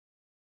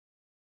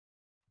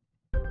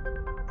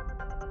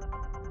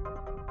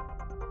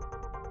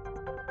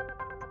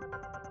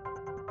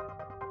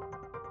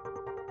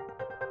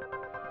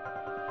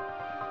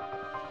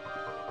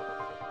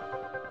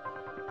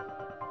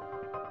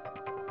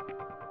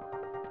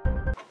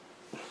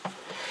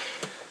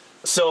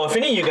So if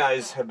any of you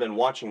guys have been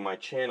watching my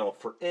channel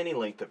for any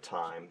length of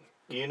time,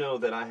 you know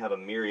that I have a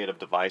myriad of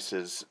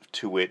devices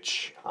to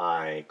which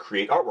I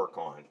create artwork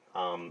on.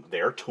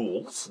 They are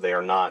tools, they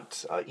are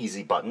not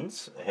easy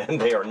buttons,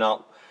 and they are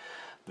not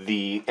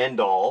the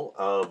end-all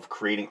of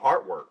creating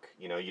artwork.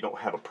 You know, you don't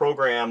have a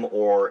program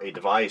or a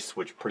device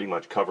which pretty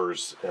much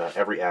covers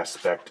every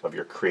aspect of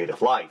your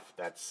creative life.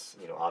 That's,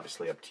 you know,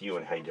 obviously up to you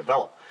and how you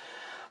develop.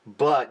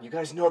 But you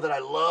guys know that I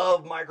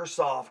love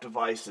Microsoft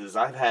devices.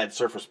 I've had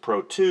Surface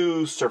Pro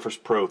 2, Surface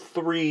Pro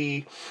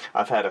 3,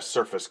 I've had a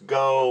Surface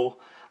Go,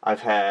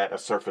 I've had a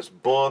Surface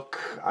Book,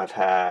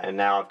 and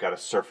now I've got a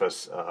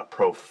Surface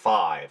Pro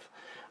 5.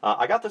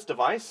 I got this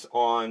device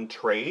on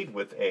trade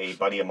with a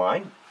buddy of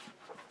mine,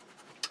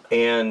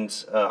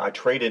 and I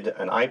traded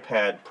an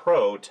iPad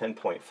Pro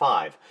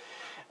 10.5.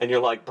 And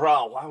you're like,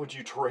 bro, why would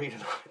you trade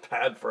an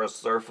iPad for a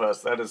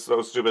Surface? That is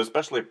so stupid,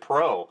 especially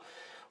Pro.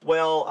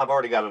 Well, I've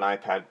already got an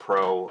iPad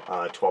Pro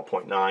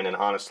 12.9, and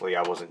honestly,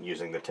 I wasn't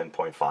using the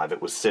 10.5.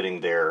 It was sitting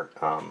there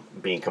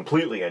being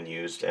completely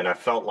unused, and I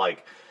felt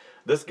like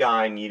this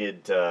guy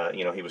needed,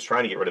 you know, he was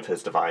trying to get rid of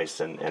his device,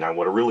 and I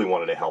would have really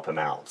wanted to help him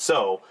out.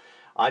 So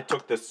I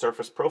took this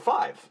Surface Pro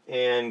 5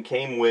 and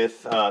came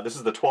with, this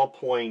is the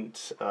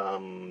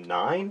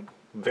 12.9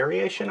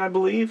 variation, I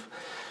believe.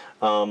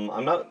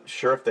 I'm not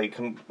sure if they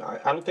come,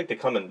 I don't think they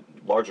come in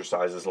larger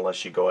sizes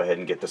unless you go ahead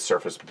and get the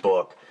Surface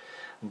Book.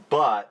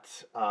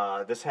 But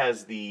this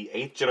has the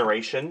 8th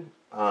generation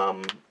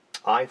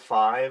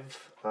i5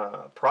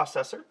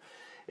 processor.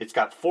 It's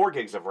got 4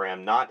 gigs of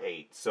RAM, not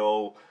 8.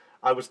 So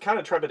I was kind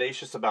of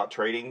trepidatious about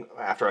trading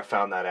after I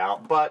found that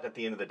out. But at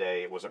the end of the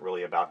day, it wasn't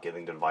really about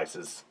getting the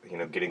devices, you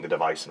know, getting the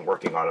device and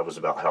working on it. It was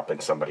about helping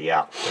somebody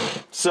out.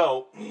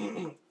 So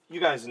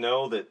you guys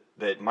know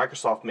that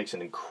Microsoft makes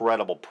an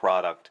incredible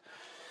product.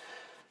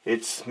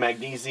 It's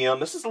magnesium.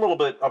 This is a little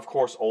bit, of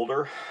course,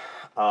 older.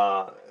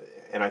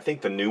 And I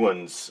think the new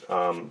ones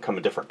come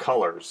in different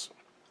colors,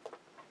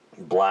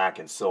 black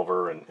and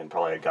silver and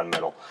probably a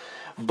gunmetal.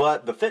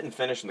 But the fit and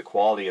finish and the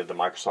quality of the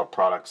Microsoft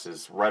products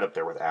is right up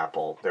there with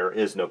Apple. There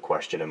is no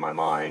question in my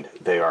mind.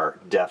 They are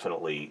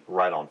definitely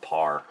right on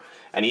par.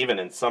 And even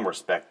in some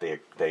respect,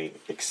 they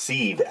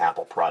exceed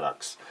Apple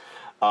products.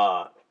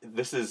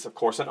 This is, of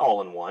course, an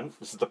all-in-one.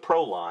 This is the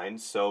Pro line,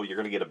 so you're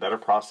going to get a better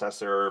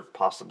processor,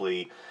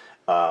 possibly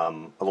a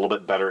little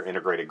bit better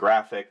integrated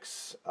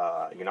graphics.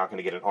 You're not going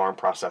to get an ARM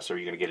processor.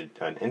 You're going to get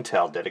an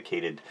Intel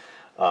dedicated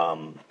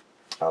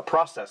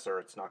processor.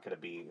 It's not going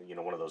to be, you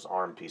know, one of those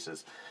ARM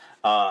pieces.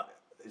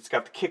 It's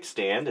got the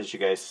kickstand, as you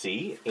guys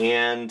see,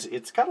 and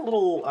it's got a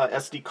little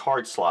SD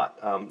card slot.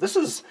 This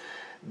is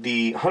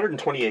the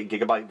 128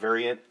 gigabyte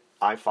variant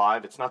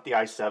i5. It's not the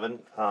i7.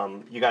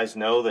 You guys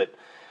know that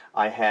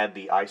I had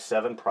the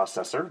i7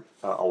 processor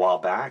a while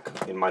back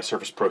in my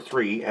Surface Pro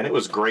 3, and it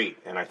was great.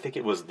 And I think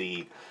it was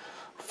the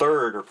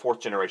 3rd or 4th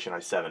generation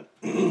i7.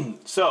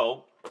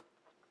 So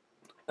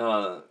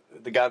the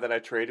guy that I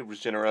traded was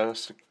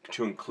generous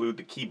to include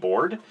the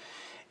keyboard,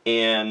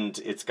 and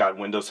it's got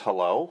Windows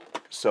Hello,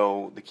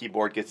 so the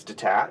keyboard gets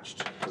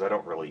detached, because I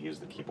don't really use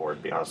the keyboard,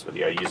 to be honest with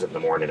you. I use it in the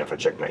morning if I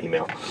check my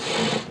email.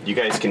 You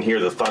guys can hear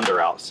the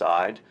thunder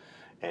outside,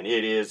 and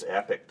it is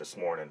epic this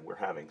morning. We're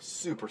having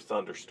super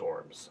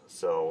thunderstorms,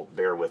 so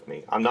bear with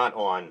me. I'm not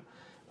on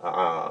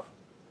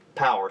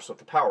power, so if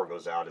the power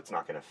goes out, it's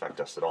not going to affect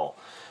us at all.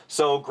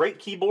 So great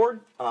keyboard.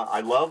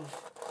 I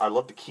love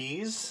the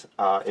keys.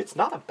 It's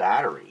not a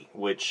battery,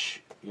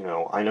 which, you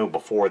know, I know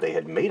before they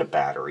had made a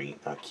battery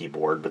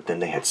keyboard, but then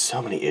they had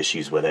so many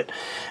issues with it.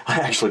 I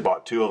actually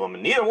bought 2 of them,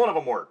 and neither one of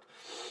them worked.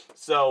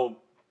 So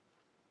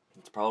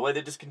that's probably why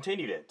they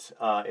discontinued it.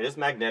 It is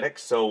magnetic,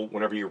 so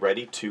whenever you're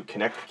ready to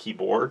connect the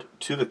keyboard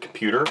to the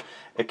computer,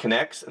 it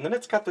connects, and then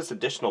it's got this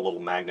additional little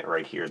magnet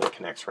right here that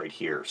connects right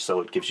here,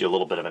 so it gives you a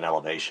little bit of an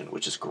elevation,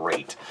 which is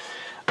great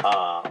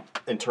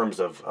in terms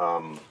of,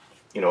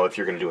 you know, if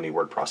you're going to do any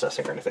word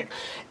processing or anything.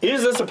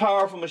 Is this a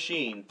powerful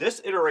machine?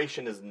 This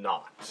iteration is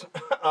not.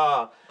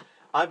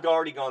 I've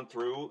already gone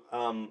through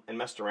and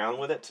messed around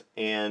with it,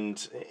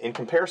 and in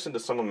comparison to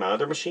some of my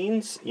other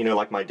machines, you know,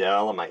 like my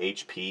Dell and my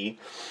HP,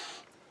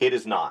 it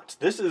is not.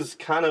 This is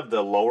kind of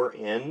the lower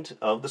end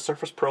of the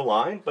Surface Pro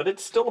line, but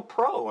it's still a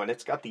Pro, and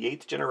it's got the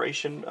 8th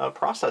generation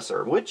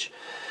processor, which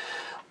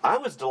I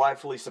was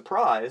delightfully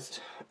surprised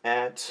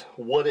at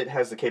what it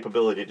has the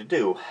capability to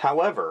do.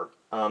 However,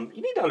 you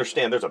need to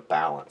understand there's a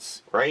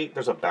balance, right?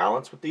 There's a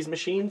balance with these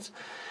machines.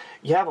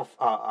 You have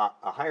a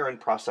higher end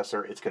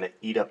processor, it's going to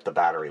eat up the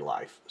battery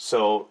life.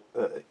 So,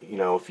 you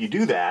know, if you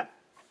do that,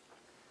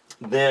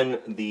 then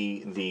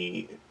the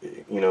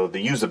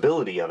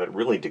usability of it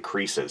really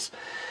decreases.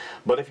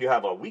 But if you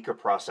have a weaker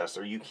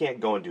processor, you can't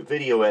go and do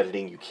video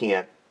editing, you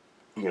can't,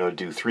 you know,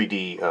 do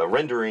 3D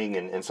rendering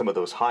and some of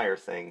those higher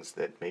things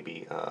that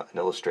maybe an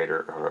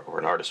illustrator or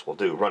an artist will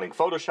do. Running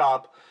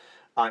Photoshop,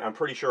 I'm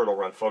pretty sure it'll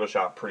run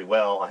Photoshop pretty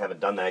well. I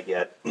haven't done that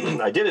yet.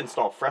 I did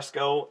install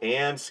Fresco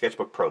and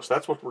Sketchbook Pro, so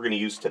that's what we're going to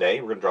use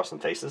today. We're going to draw some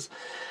faces.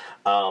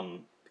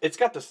 It's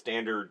got the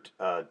standard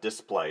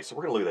display, so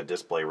we're going to look at the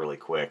display really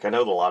quick. I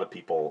know that a lot of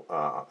people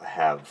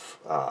have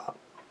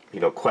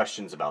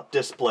questions about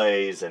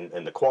displays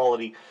and the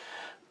quality.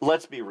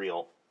 Let's be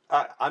real.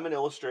 I'm an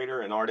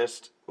illustrator, an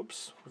artist.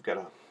 Oops, we've got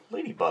a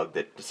ladybug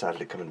that decided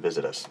to come and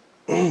visit us.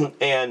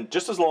 And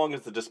just as long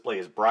as the display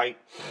is bright,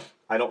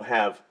 I don't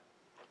have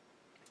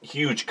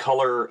huge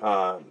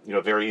color,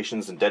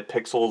 variations and dead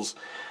pixels,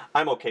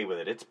 I'm okay with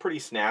it. It's pretty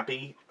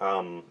snappy.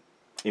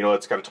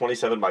 It's got a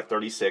 27 by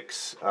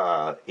 36,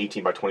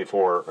 18 by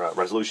 24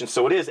 resolution,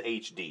 so it is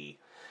HD.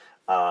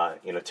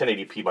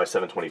 1080p by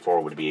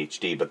 724 would be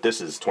HD, but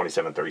this is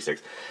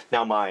 2736.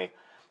 Now my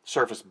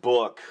Surface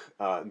Book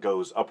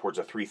goes upwards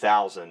of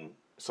 3000,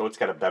 so it's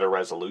got a better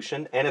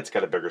resolution and it's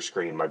got a bigger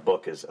screen. My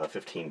Book is a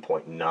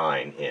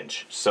 15.9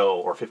 inch,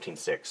 or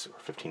 15.6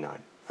 or 15.9.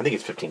 I think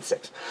it's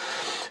 15.6.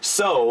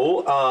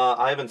 So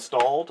I've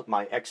installed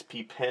my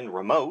XP Pen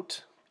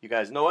remote. You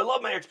guys know I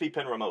love my XP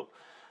Pen remote.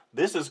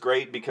 This is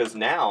great because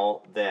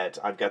now that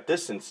I've got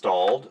this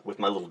installed with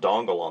my little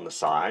dongle on the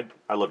side,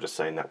 I love just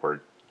saying that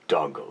word,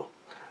 dongle.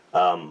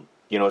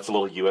 It's a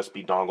little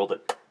USB dongle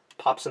that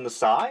pops in the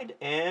side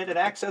and it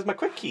acts as my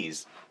quick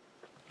keys.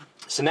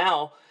 So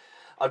now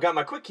I've got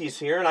my quick keys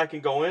here and I can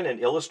go in and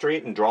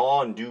illustrate and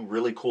draw and do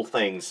really cool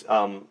things.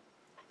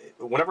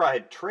 Whenever I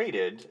had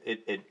traded,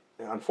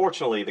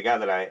 unfortunately the guy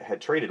that I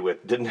had traded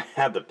with didn't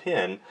have the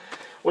pen,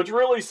 which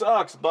really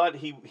sucks, but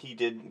he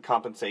did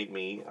compensate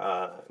me,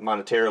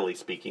 monetarily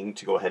speaking,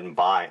 to go ahead and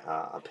buy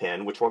a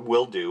pen, which I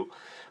will do.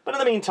 But in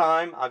the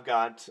meantime, I've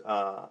got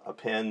a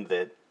pen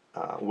that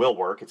will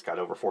work. It's got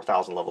over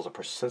 4,000 levels of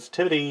pressure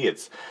sensitivity.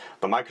 It's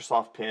the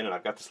Microsoft pen, and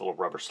I've got this little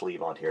rubber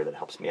sleeve on here that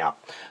helps me out.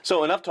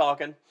 So enough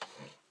talking.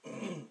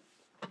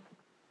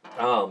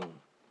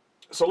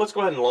 So let's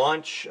go ahead and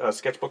launch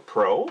Sketchbook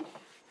Pro.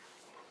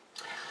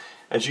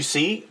 As you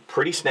see,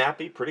 pretty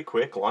snappy, pretty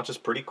quick, launches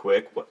pretty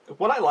quick.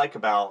 What I like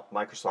about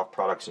Microsoft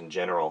products in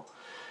general,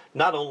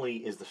 not only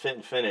is the fit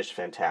and finish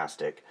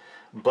fantastic,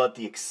 but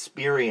the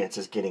experience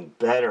is getting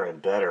better and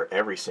better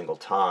every single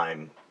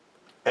time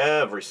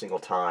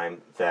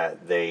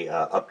that they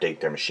update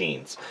their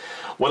machines.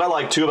 What I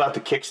like too about the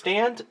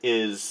kickstand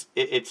is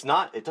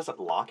it doesn't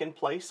lock in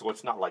place, so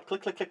it's not like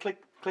click, click, click,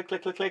 click, click,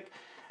 click, click, click,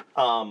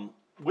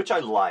 which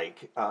I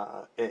like,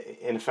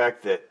 in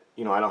fact that,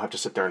 I don't have to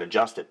sit there and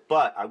adjust it,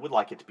 but I would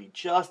like it to be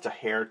just a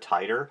hair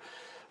tighter,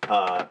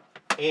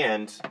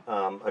 and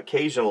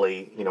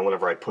occasionally,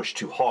 whenever I push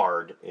too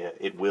hard,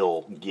 it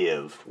will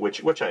give,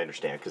 which I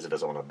understand because it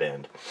doesn't want to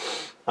bend.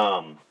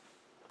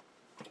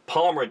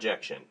 Palm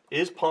rejection.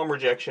 Is palm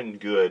rejection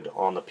good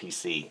on the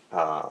PC,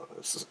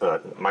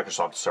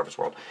 Microsoft Surface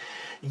World?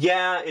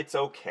 Yeah, it's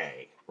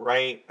okay,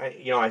 right?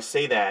 I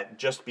say that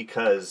just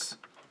because,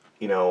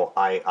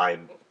 I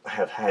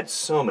have had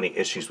so many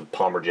issues with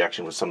palm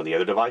rejection with some of the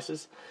other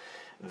devices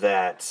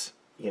that,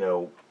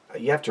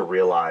 you have to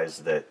realize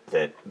that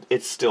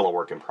it's still a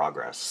work in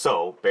progress.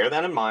 So bear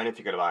that in mind if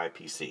you're going to buy a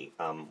PC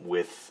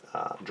with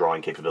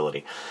drawing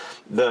capability.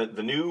 The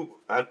new,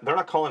 they're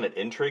not calling it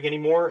Intrig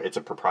anymore. It's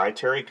a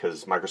proprietary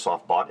because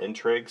Microsoft bought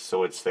Intrig,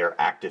 so it's their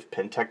active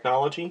pen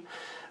technology.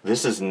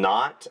 This is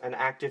not an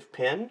active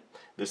pen.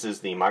 This is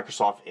the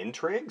Microsoft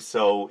Intrig,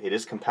 so it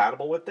is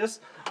compatible with this.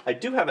 I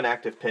do have an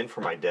active pen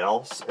for my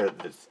Dell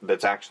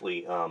that's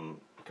actually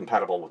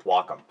compatible with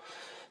Wacom.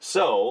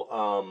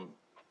 So,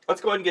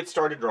 let's go ahead and get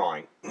started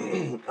drawing.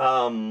 What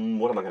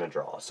am I going to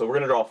draw? So we're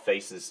going to draw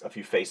a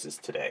few faces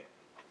today.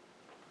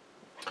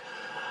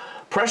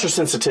 Pressure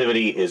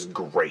sensitivity is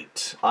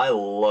great. I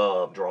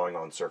love drawing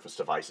on Surface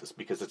devices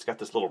because it's got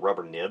this little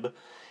rubber nib,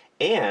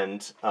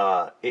 and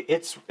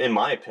it's, in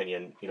my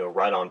opinion,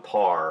 right on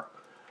par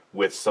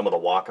with some of the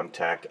Wacom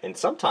tech, and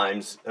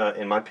sometimes,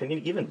 in my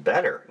opinion, even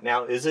better.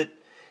 Now, is it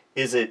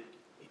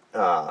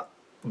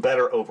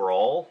better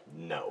overall?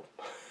 No,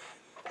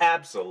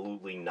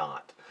 absolutely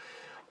not.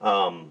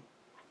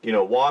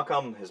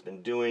 Wacom has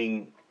been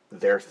doing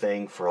their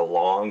thing for a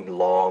long,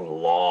 long,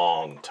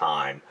 long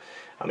time.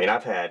 I mean,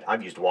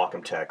 I've used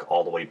Wacom tech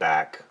all the way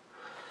back,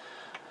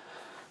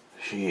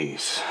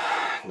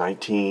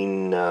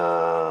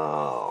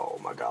 oh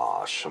my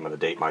gosh, I'm going to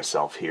date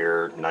myself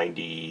here,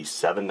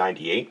 97,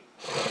 98.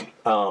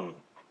 And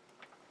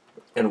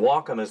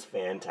Wacom is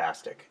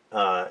fantastic.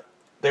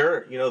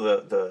 They're,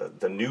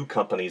 the new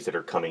companies that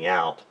are coming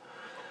out,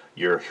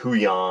 your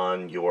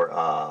Huion, your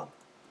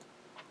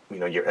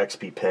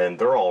XP Pen,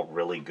 they're all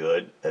really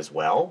good as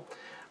well.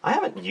 I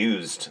haven't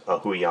used a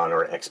Huion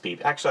or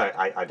XP. Actually,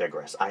 I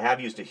digress. I have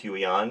used a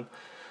Huion.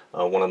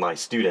 One of my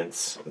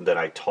students that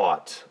I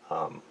taught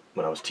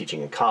when I was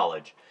teaching in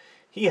college,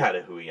 he had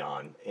a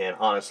Huion, and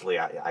honestly,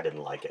 I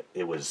didn't like it.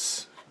 It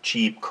was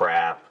cheap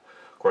crap.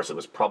 Of course, it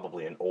was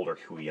probably an older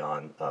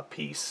Huion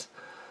piece.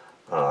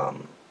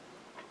 Older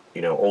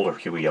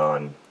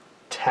Huion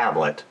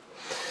tablet,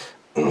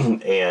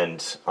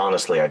 and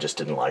honestly, I just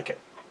didn't like it.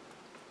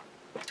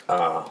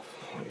 Let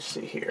me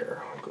see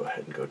here. I'll go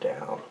ahead and go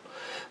down.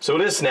 So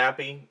it is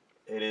snappy.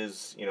 It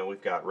is,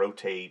 we've got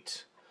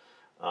rotate.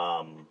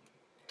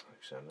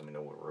 Actually, let me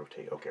know what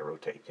rotate. Okay,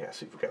 rotate. Yeah,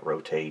 so we've got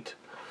rotate.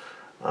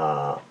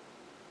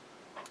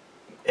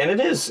 And it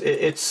is.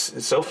 It's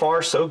so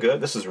far so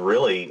good. This is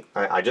really.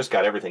 I just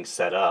got everything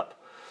set up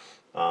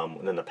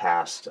within the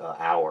past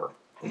hour,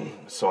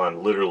 so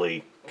I'm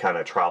literally kind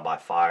of trial by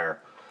fire.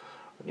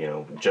 You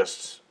know,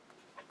 just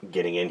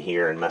getting in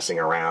here and messing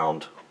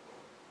around.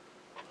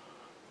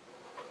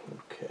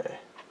 Okay,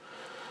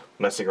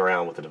 messing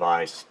around with the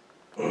device.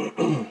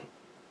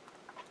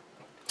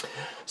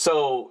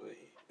 So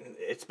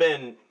it's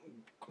been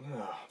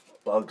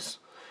bugs,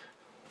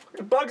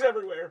 bugs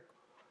everywhere.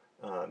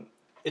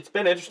 It's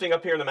been interesting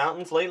up here in the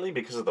mountains lately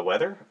because of the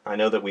weather. I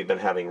know that we've been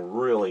having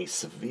really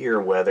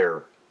severe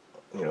weather,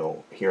 you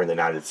know, here in the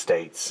United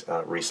States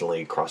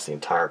recently across the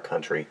entire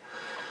country.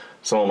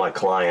 Some of my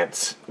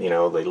clients, you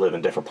know, they live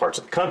in different parts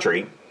of the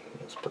country.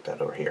 Let's put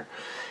that over here.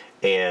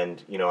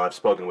 And, you know, I've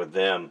spoken with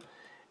them,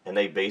 and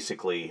they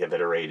basically have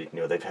iterated, you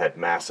know, they've had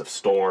massive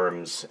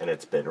storms, and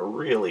it's been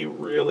really,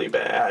 really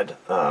bad,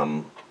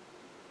 you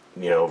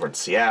know, over in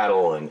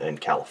Seattle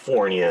and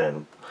California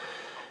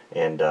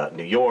and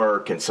New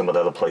York and some of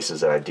the other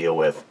places that I deal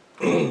with.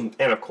 And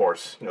of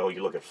course, you know,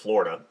 you look at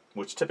Florida,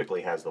 which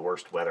typically has the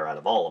worst weather out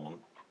of all of them,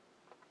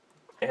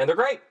 and they're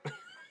great,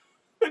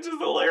 which is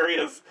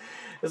hilarious.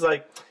 It's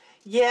like,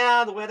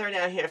 yeah, the weather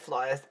down here in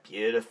Florida is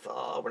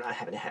beautiful. We're not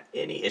having to have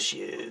any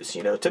issues.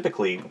 You know,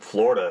 typically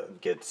Florida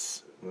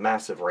gets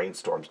massive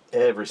rainstorms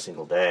every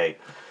single day,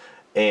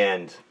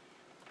 and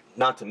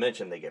not to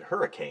mention they get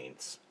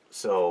hurricanes.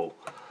 So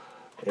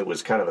it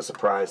was kind of a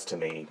surprise to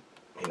me,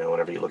 you know,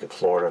 whenever you look at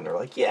Florida and they're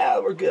like, yeah,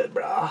 we're good,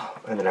 brah.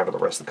 And then the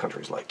rest of the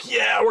country's like,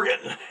 yeah, we're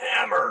getting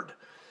hammered.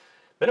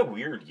 Been a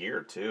weird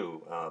year,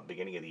 too,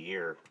 beginning of the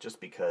year,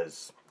 just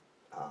because,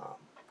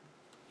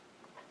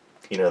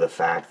 you know, the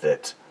fact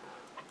that,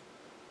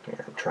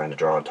 here, I'm trying to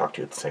draw and talk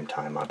to you at the same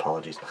time, my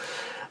apologies.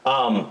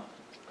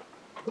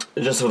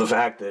 Just for the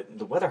fact that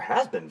the weather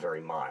has been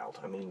very mild.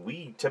 I mean,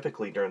 we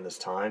typically during this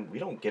time, we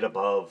don't get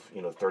above,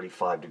 you know,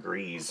 35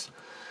 degrees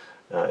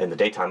in the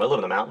daytime. I live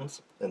in the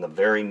mountains in the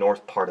very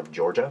north part of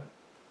Georgia.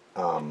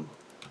 You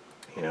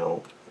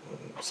know,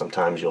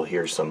 sometimes you'll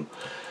hear some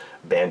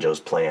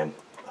banjos playing,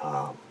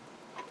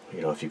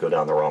 you know, if you go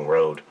down the wrong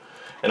road.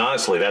 And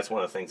honestly, that's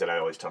one of the things that I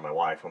always tell my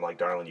wife. I'm like,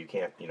 darling, you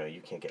can't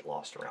get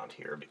lost around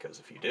here, because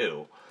if you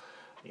do,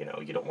 you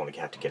know, you don't want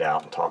to have to get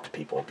out and talk to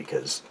people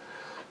because,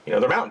 you know,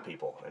 they're mountain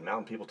people, and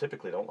mountain people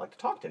typically don't like to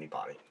talk to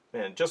anybody.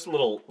 And just a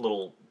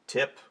little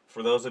tip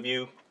for those of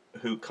you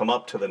who come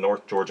up to the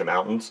North Georgia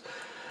mountains.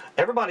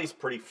 Everybody's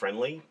pretty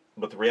friendly,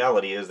 but the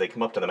reality is they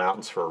come up to the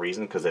mountains for a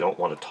reason, because they don't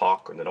want to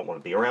talk or they don't want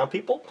to be around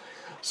people.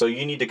 So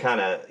you need to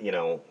kind of, you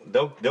know,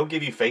 they'll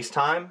give you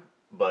FaceTime,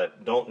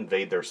 but don't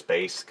invade their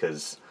space,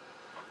 because,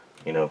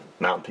 you know,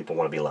 mountain people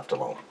want to be left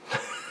alone.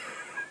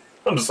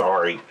 I'm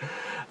sorry.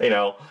 You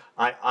know,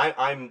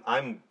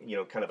 I'm you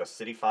know, kind of a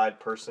cityfied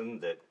person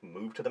that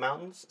moved to the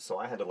mountains, so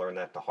I had to learn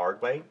that the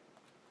hard way.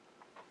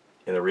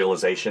 And the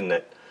realization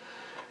that,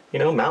 you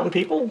know, mountain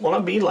people want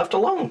to be left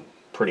alone,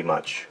 pretty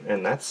much.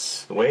 And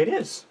that's the way it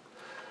is.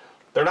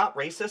 They're not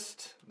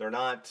racist. They're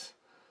not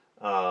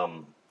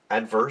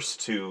adverse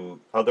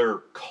to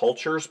other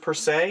cultures, per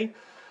se.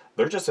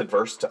 They're just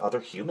adverse to other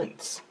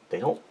humans. They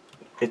don't...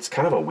 It's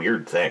kind of a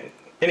weird thing.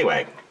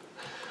 Anyway,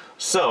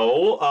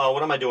 so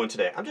what am I doing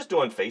today? I'm just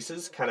doing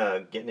faces, kind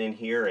of getting in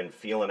here and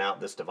feeling out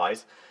this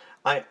device.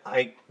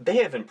 They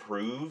have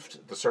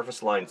improved the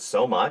Surface line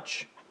so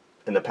much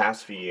in the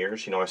past few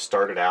years. You know, I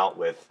started out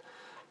with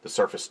the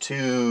Surface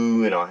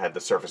 2, you know, I had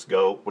the Surface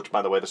Go, which,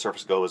 by the way, the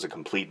Surface Go is a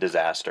complete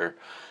disaster.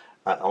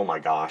 Oh my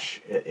gosh,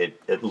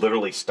 it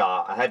literally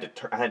stopped.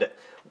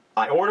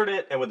 I ordered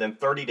it, and within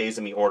 30 days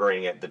of me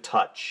ordering it, the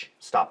touch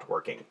stopped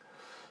working.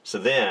 So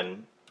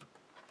then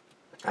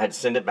I had to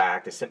send it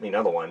back. They sent me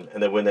another one,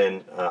 and then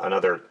within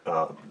another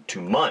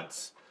 2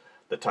 months,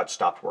 the touch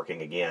stopped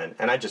working again.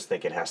 And I just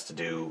think it has to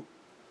do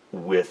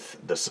with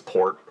the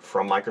support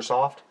from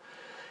Microsoft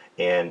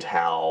and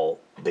how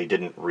they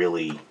didn't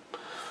really,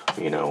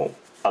 you know,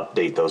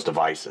 update those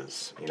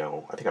devices. You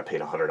know, I think I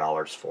paid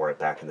 $100 for it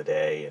back in the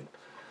day, and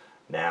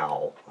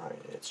now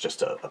it's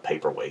just a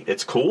paperweight.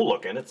 It's cool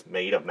looking. It's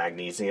made of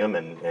magnesium,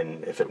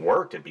 and if it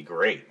worked, it'd be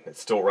great. It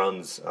still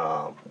runs,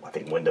 I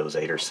think, Windows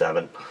 8 or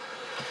 7.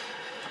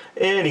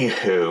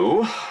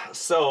 Anywho,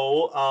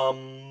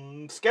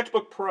 so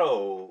Sketchbook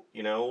Pro,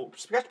 you know,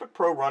 Sketchbook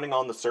Pro running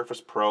on the Surface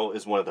Pro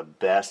is one of the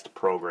best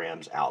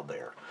programs out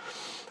there.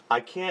 I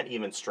can't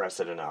even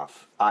stress it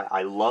enough.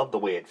 I love the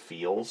way it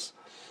feels.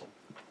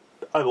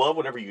 I love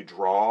whenever you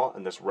draw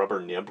and this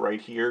rubber nib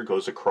right here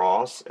goes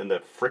across, and the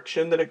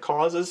friction that it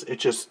causes.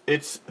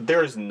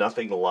 There is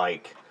nothing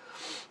like,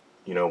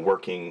 you know,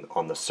 working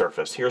on the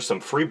Surface. Here's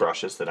some free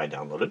brushes that I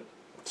downloaded.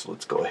 So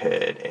let's go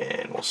ahead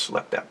and we'll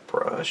select that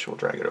brush. We'll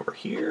drag it over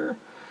here.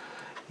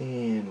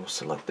 And we'll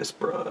select this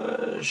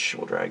brush.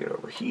 We'll drag it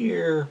over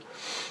here.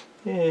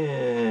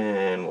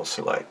 And we'll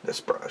select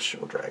this brush.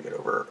 We'll drag it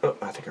over. Oh,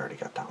 I think I already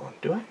got that one.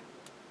 Do I?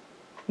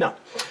 No.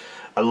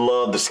 I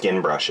love the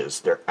skin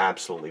brushes. They're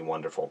absolutely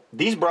wonderful.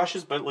 These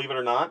brushes, believe it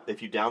or not,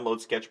 if you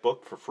download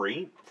Sketchbook for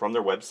free from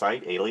their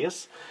website,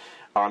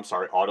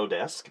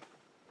 Autodesk,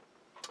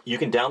 You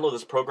can download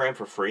this program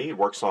for free. It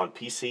works on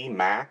PC,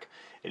 Mac.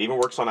 It even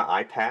works on an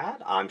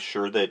iPad. I'm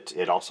sure that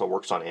it also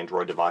works on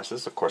Android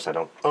devices. Of course, I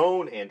don't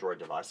own Android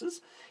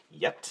devices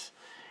yet.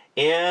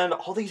 And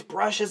all these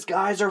brushes,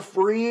 guys, are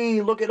free.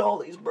 Look at all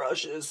these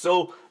brushes.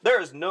 So there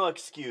is no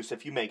excuse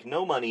if you make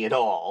no money at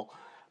all,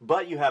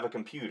 but you have a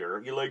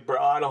computer. You're like,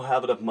 bro, I don't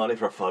have enough money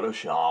for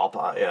Photoshop.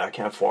 I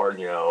can't afford,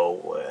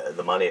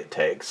 the money it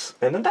takes.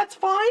 And then that's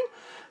fine.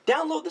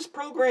 Download this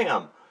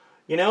program.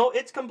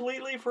 It's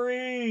completely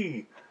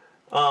free.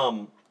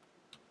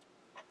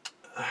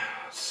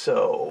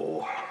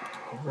 So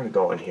we're going to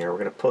go in here. We're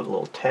going to put a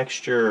little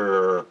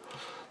texture.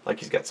 Like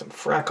he's got some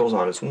freckles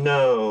on his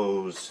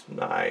nose.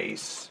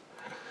 Nice.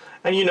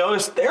 And you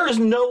notice there is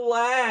no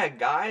lag,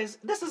 guys.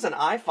 This is an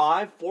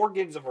i5, 4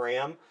 gigs of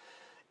RAM,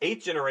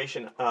 8th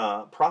generation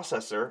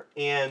processor,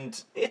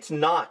 and it's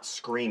not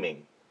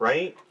screaming,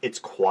 right? It's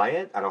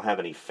quiet. I don't have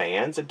any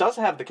fans. It does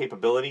have the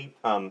capability.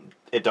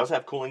 It does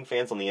have cooling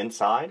fans on the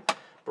inside,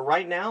 but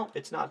right now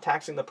it's not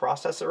taxing the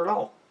processor at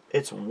all.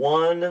 It's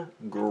one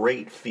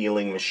great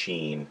feeling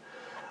machine.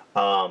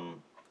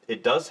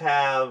 It does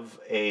have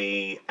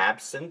a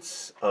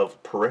absence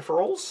of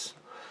peripheral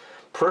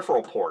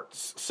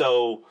ports.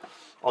 So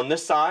on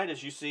this side,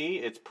 as you see,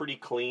 it's pretty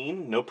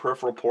clean. No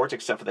peripheral ports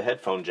except for the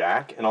headphone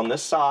jack. And on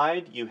this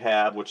side, you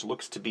have, which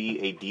looks to be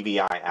a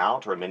DVI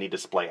out or a mini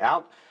display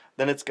out.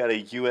 Then it's got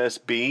a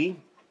USB,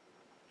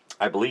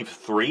 I believe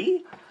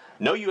 3.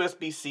 No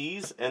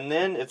USB-Cs. And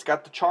then it's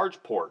got the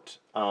charge port.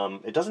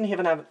 It doesn't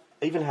even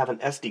have an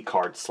SD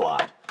card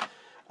slot.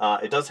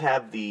 It does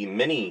have the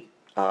mini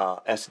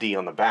SD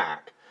on the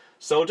back.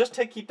 So just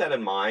keep that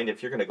in mind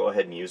if you're going to go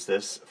ahead and use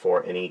this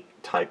for any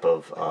type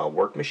of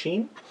work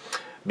machine,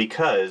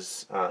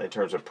 because in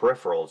terms of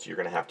peripherals, you're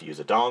going to have to use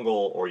a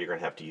dongle, or you're going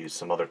to have to use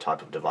some other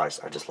type of device.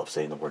 I just love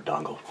saying the word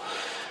dongle,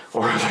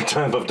 or other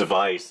type of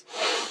device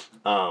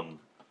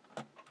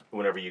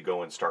whenever you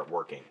go and start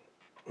working.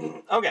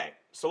 Okay,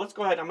 so let's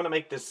go ahead. I'm going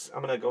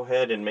to go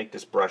ahead and make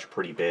this brush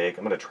pretty big.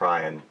 I'm going to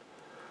try and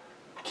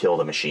kill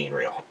the machine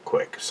real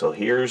quick. So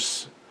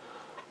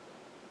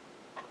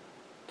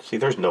see,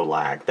 there's no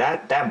lag.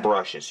 That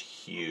brush is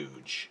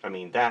huge. I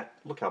mean,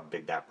 look how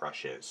big that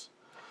brush is.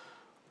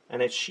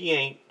 And she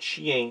ain't,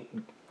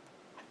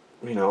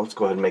 let's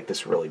go ahead and make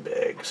this really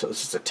big. So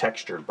this is a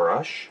textured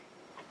brush.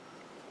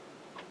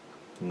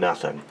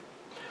 Nothing.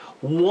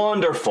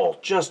 Wonderful.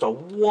 Just a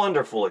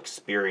wonderful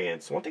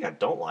experience. One thing I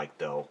don't like,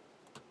 though.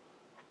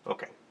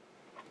 Okay.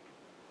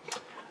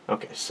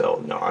 Okay,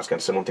 so, no, I was going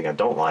to say one thing I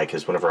don't like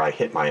is whenever I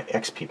hit my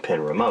XP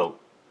Pen remote,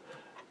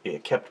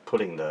 it kept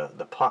putting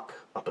the puck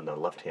up in the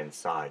left-hand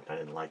side. I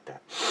didn't like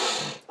that.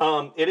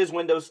 It is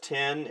Windows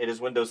 10. It is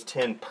Windows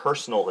 10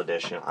 Personal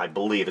Edition, I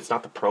believe. It's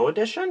not the Pro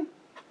Edition?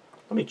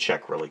 Let me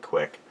check really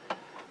quick.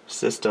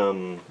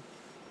 System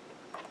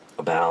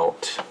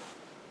about...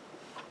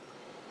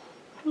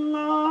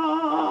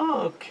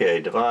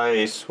 Okay,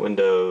 device,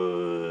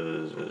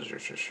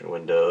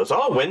 Windows...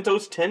 Oh,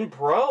 Windows 10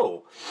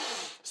 Pro!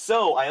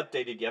 So I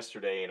updated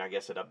yesterday, and I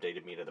guess it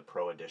updated me to the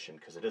Pro Edition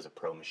because it is a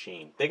Pro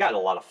machine. They got a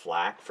lot of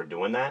flack for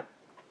doing that.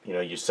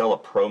 You sell a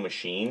Pro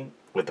machine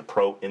with the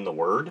Pro in the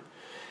word,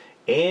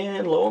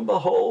 and lo and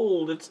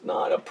behold, it's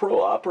not a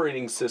Pro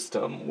operating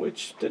system,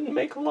 which didn't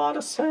make a lot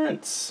of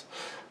sense.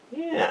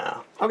 Yeah.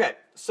 Okay,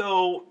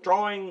 so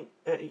drawing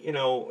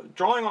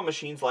on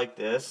machines like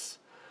this,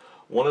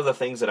 one of the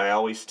things that I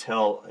always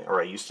tell, or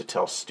I used to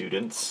tell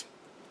students,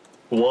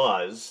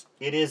 was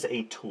it is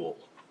a tool.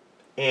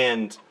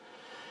 And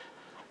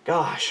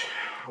gosh,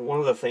 one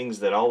of the things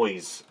that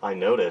I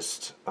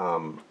noticed,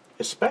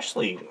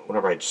 especially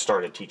whenever I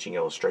started teaching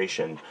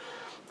illustration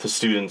to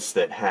students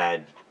that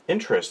had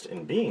interest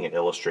in being an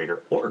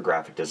illustrator or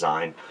graphic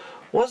design,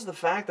 was the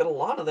fact that a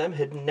lot of them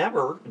had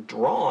never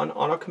drawn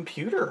on a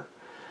computer.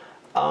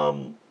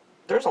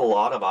 There's a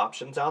lot of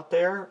options out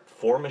there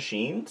for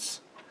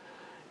machines,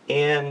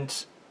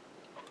 and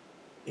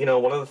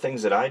one of the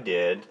things that I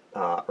did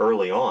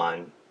early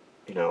on,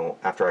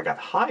 after I got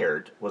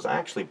hired, was I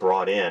actually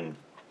brought in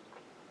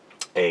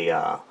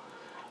a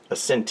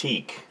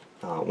Cintiq,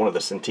 one of the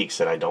Cintiqs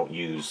that I don't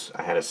use.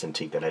 I had a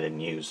Cintiq that I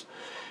didn't use.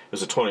 It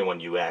was a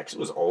 21UX. It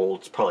was old.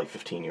 It's probably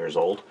 15 years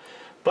old,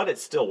 but it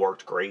still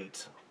worked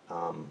great.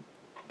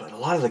 But a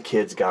lot of the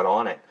kids got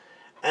on it,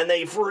 and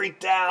they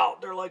freaked out.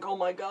 They're like, "Oh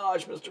my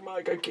gosh, Mr.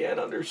 Mike, I can't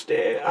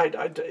understand.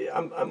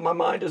 My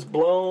mind is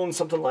blown.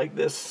 Something like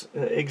this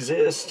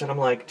exists." And I'm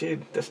like,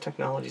 "Dude, this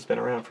technology's been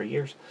around for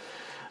years."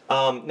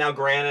 Now,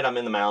 granted, I'm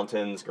in the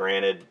mountains.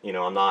 Granted,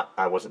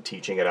 I wasn't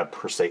teaching at a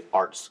per se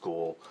art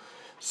school.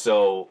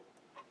 So,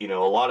 a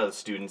lot of the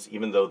students,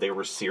 even though they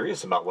were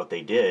serious about what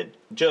they did,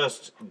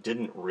 just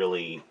didn't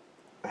really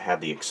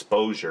have the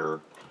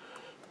exposure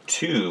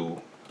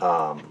to,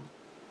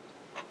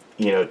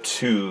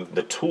 to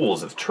the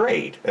tools of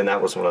trade. And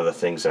that was one of the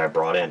things that I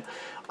brought in.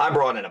 I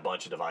brought in a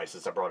bunch of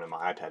devices. I brought in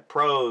my iPad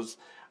Pros.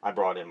 I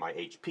brought in my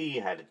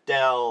HP. I had a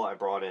Dell. I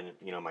brought in,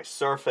 my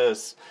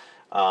Surface.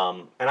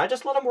 And I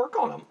just let them work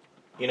on them,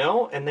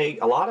 and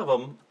a lot of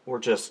them were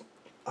just,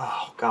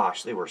 oh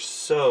gosh, they were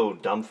so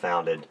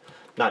dumbfounded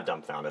not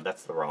dumbfounded,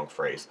 that's the wrong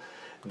phrase.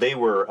 They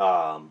were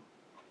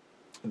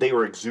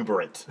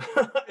exuberant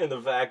in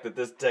the fact that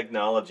this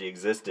technology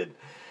existed.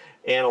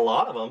 And a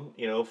lot of them,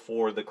 you know,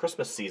 for the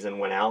Christmas season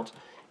went out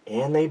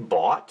and they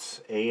bought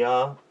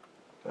a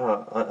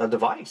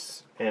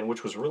device, and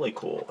which was really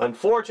cool.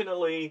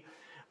 Unfortunately,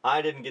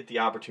 I didn't get the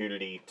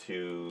opportunity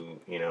to,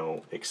 you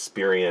know,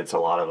 experience a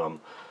lot of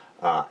them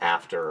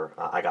after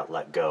I got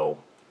let go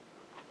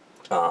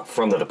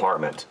from the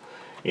department.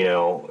 You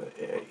know,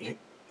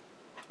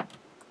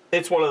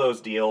 it's one of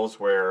those deals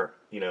where,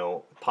 you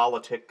know,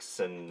 politics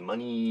and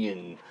money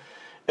and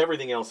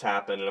everything else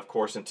happen. And of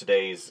course, in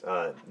today's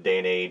day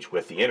and age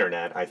with the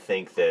internet, I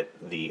think that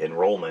the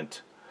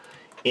enrollment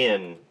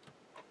in,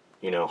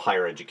 you know,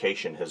 higher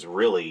education has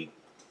really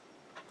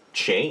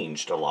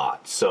changed a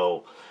lot.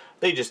 So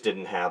they just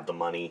didn't have the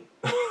money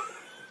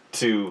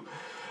to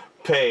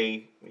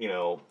pay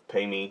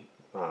me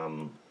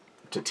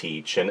to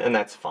teach, and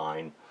that's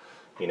fine.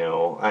 You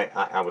know,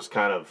 I was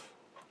kind of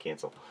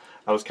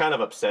I was kind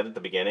of upset at the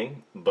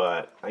beginning,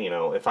 but you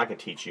know, if I can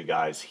teach you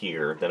guys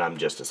here, then I'm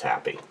just as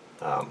happy.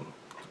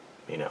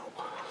 You know.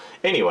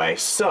 Anyway,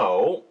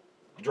 so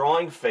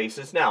drawing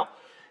faces. Now,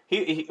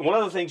 one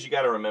of the things you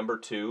got to remember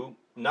too,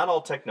 not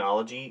all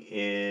technology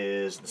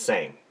is the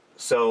same.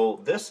 So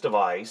this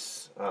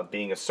device,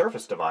 being a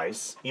Surface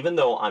device, even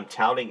though I'm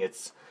touting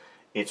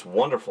its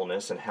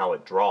wonderfulness and how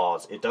it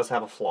draws, it does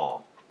have a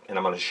flaw. And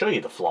I'm going to show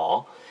you the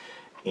flaw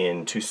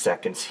in 2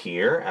 seconds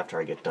here after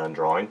I get done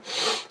drawing.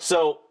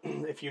 So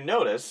if you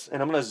notice,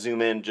 and I'm going to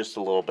zoom in just a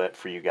little bit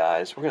for you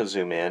guys. We're going to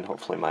zoom in.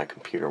 Hopefully my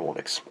computer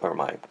won't or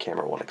my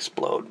camera won't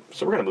explode.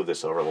 So we're going to move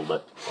this over a little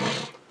bit.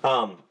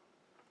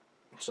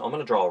 So I'm going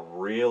to draw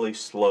really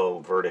slow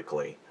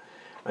vertically.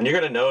 And you're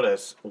going to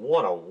notice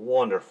what a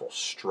wonderful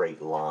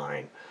straight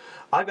line.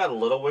 I've got a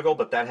little wiggle,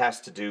 but that has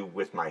to do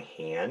with my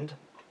hand.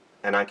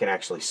 And I can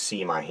actually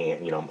see my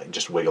hand, you know,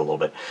 just wiggle a little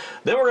bit.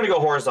 Then we're going to go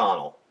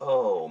horizontal.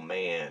 Oh,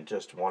 man,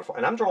 just wonderful.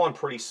 And I'm drawing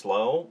pretty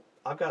slow.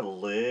 I've got a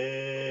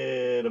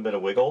little bit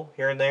of wiggle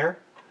here and there.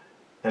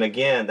 And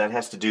again, that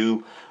has to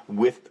do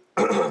with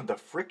the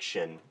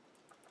friction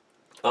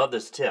of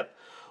this tip.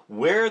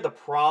 Where the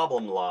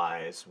problem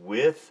lies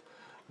with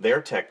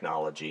their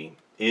technology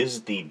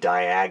is the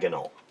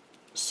diagonal.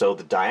 So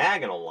the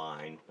diagonal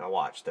line, now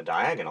watch, the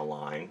diagonal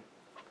line,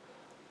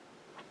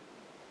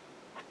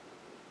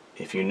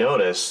 if you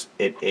notice,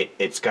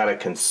 it's got a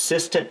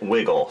consistent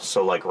wiggle.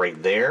 So like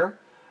right there,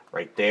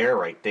 right there,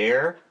 right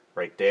there,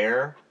 right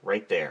there,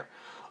 right there.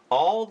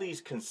 All these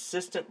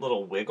consistent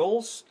little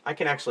wiggles, I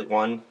can actually,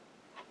 1,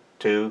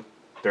 2,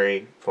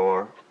 3,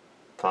 4,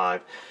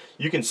 5.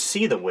 You can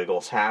see the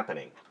wiggles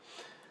happening.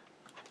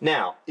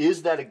 Now,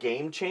 is that a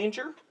game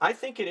changer? I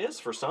think it is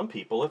for some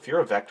people. If you're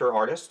a vector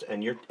artist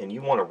and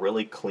you want a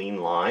really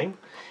clean line,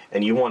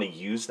 and you want to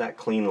use that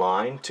clean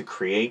line to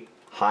create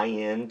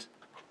high-end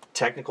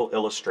technical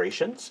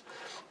illustrations,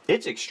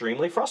 it's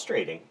extremely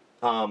frustrating.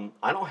 I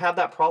don't have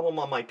that problem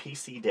on my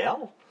PC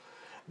Dell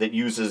that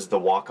uses the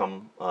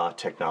Wacom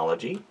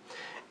technology.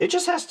 It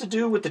just has to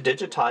do with the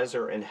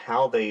digitizer and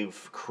how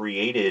they've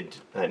created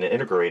and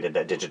integrated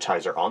that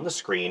digitizer on the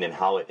screen and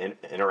how it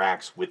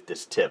interacts with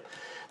this tip.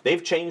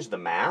 They've changed the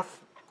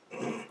math.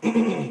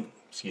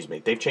 Excuse me.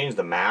 They've changed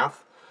the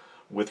math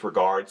with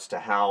regards to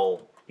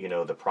how, you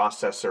know, the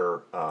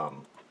processor.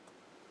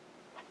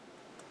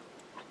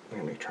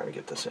 Let me try to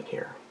get this in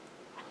here.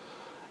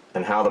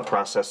 And how the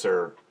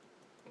processor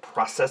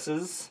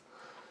processes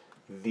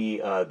the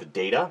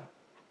data,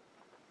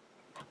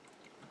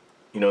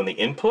 you know, in the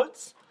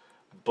inputs.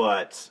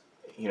 But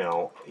you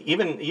know,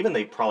 even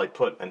they probably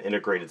put an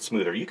integrated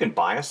smoother. You can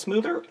buy a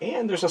smoother,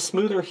 and there's a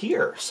smoother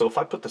here. So if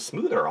I put the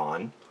smoother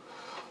on,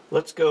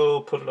 let's go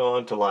put it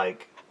on to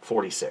like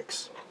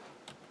 46.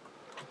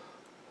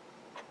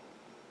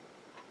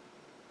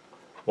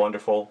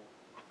 Wonderful.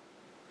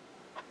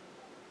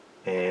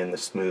 And the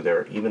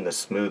smoother, even the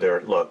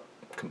smoother, look,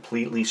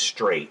 completely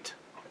straight.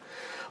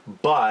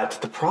 But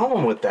the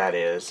problem with that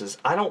is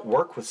I don't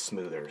work with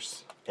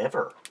smoothers,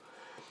 ever.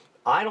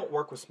 I don't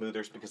work with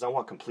smoothers because I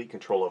want complete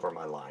control over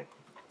my line.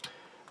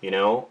 You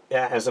know,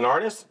 as an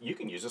artist, you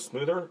can use a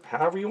smoother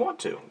however you want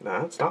to.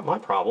 That's not my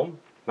problem,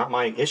 not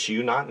my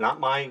issue, not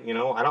my, you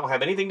know, I don't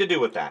have anything to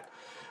do with that.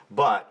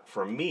 But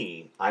for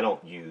me, I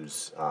don't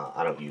use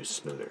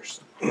smoothers.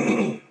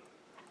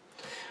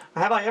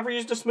 Have I ever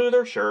used a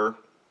smoother? Sure.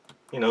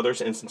 You know, there's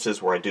instances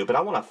where I do, but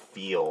I want to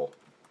feel,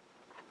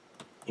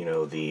 you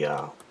know,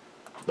 the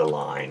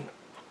line.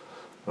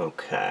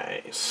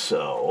 Okay,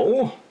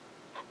 so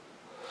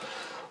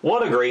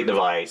what a great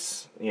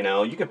device. You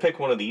know, you can pick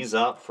one of these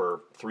up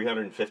for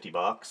 350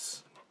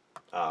 bucks.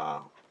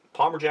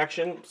 Palm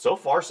rejection, so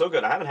far so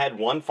good. I haven't had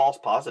one false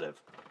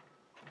positive.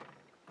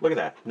 Look at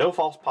that. No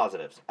false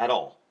positives at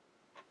all.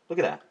 Look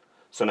at that.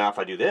 So now if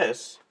I do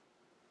this,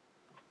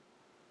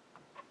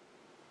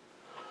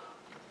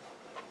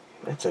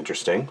 that's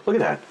interesting. Look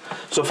at that.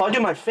 So if I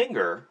do my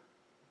finger,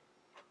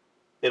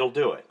 it'll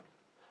do it.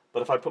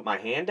 But if I put my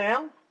hand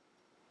down,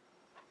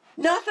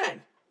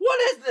 nothing. What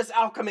is this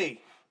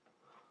alchemy?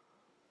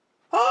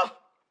 Huh?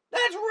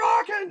 That's It's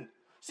rocking!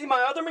 See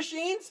my other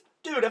machines?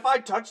 Dude, if I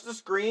touch the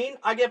screen,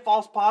 I get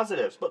false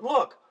positives. But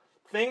look,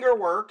 finger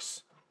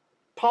works,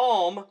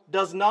 palm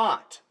does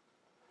not.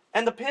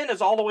 And the pen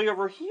is all the way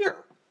over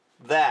here.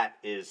 That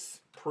is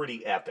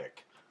pretty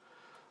epic.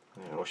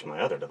 I wish my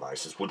other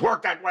devices would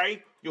work that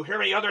way. You hear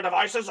me, other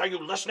devices? Are you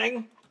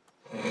listening?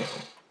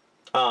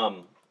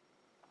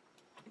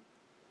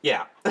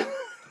 Yeah.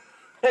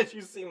 As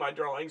you see, my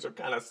drawings are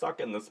kind of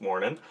sucking this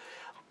morning.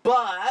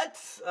 But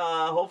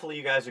hopefully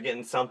you guys are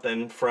getting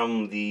something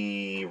from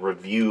the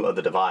review of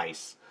the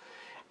device.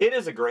 It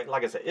is a great,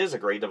 like I said, it is a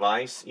great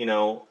device. You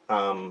know,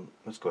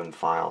 let's go ahead and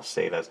file,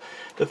 save as.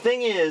 The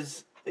thing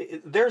is,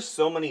 there's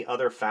so many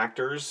other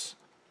factors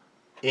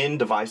in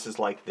devices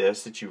like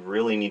this that you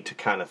really need to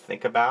kind of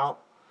think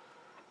about.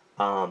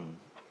 Let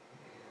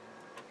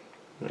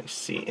me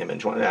see,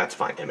 image one. That's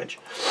fine, image.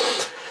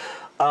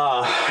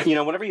 You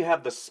know, whenever you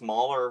have the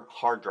smaller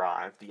hard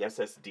drive, the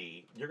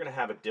SSD, you're going to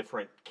have a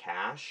different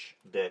cache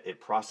that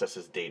it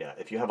processes data.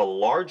 If you have a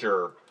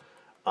larger,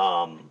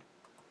 let's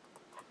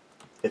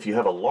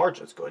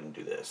go ahead and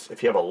do this.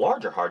 If you have a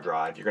larger hard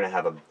drive, you're going to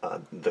have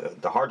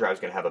the hard drive is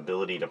going to have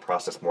ability to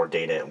process more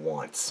data at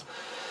once.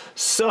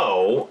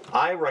 So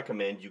I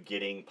recommend you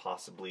getting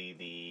possibly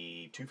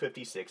the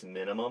 256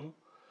 minimum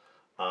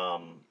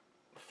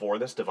for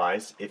this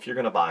device if you're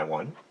going to buy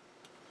one.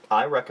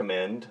 I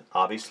recommend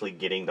obviously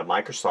getting the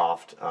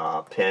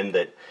Microsoft pen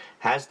that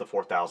has the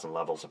 4,000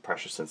 levels of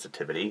pressure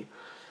sensitivity.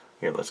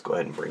 Here, let's go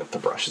ahead and bring up the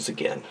brushes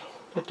again.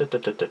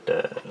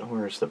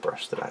 Where's the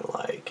brush that I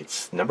like?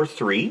 It's number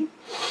 3.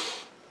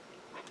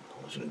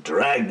 Let's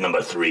drag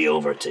number 3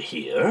 over to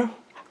here.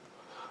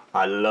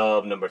 I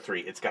love number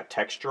 3. It's got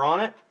texture on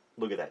it.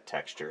 Look at that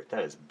texture.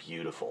 That is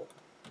beautiful.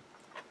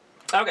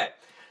 Okay.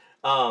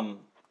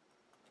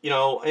 You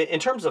know, in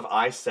terms of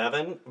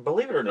i7,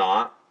 believe it or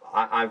not,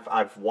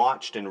 I've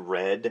watched and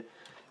read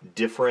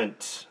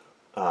different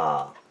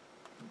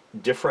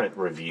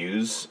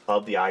reviews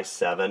of the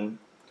i7,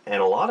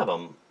 and a lot of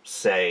them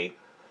say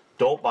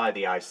don't buy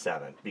the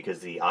i7 because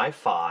the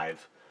i5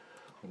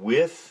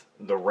 with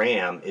the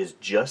RAM is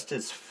just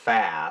as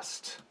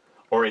fast,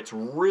 or it's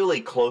really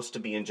close to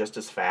being just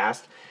as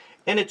fast,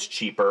 and it's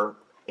cheaper,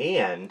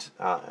 and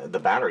the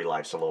battery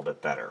life's a little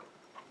bit better.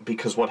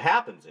 Because what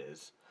happens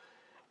is,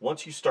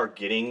 once you start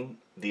getting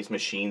these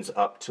machines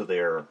up to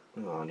their,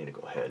 I need to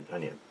go ahead, I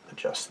need to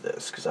adjust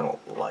this because I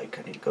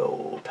need to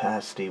go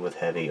opacity with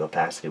heavy,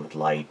 opacity with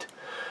light,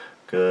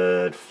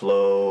 good,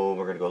 flow,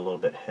 we're going to go a little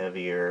bit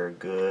heavier,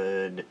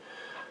 good,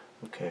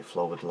 okay,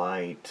 flow with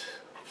light,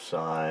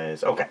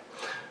 size, okay,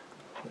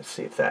 let's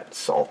see if that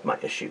solved my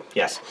issue,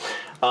 yes.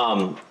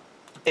 And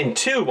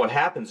 2, what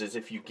happens is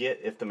if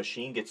the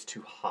machine gets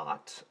too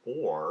hot,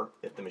 or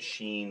if the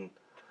machine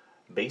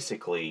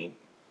basically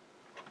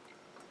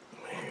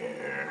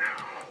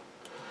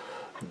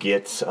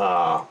gets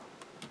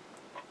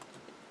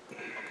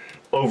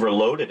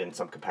overloaded in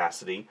some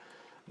capacity,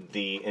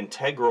 the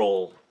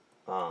integral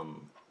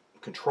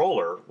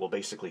controller will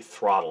basically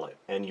throttle it,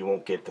 and you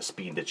won't get the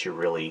speed that you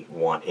really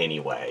want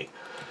anyway.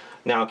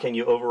 Now, can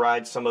you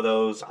override some of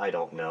those? I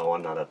don't know.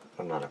 I'm not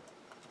a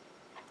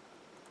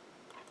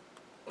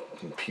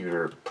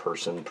computer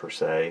person per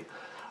se.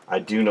 I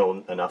do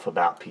know enough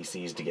about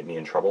PCs to get me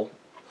in trouble.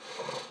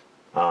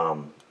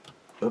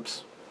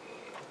 Oops.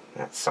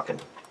 That's sucking.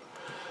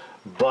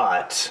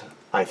 But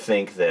I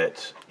think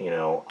that, you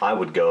know, I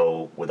would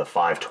go with a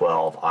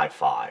 512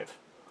 i5.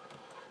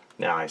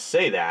 Now I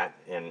say that,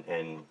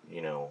 and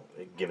you know,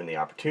 given the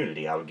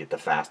opportunity, I would get the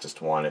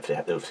fastest one if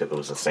it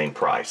was the same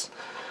price.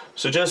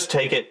 So just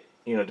take it,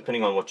 you know,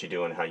 depending on what you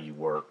do and how you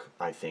work,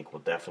 I think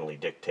will definitely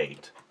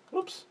dictate.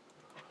 Whoops.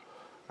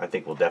 I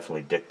think will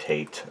definitely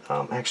dictate.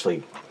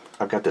 Actually,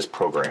 I've got this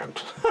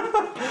programmed.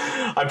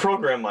 I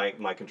programmed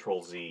my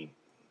Control Z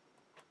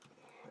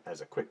as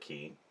a quick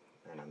key,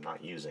 and I'm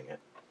not using it.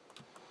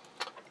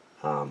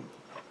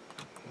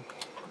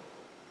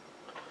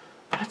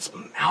 That's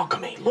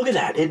Alchemy. Look at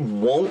that. It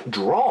won't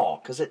draw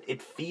because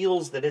it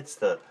feels that it's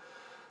the...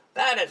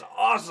 That is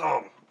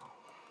awesome.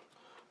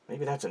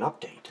 Maybe that's an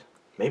update.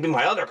 Maybe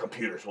my other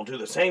computers will do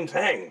the same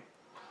thing.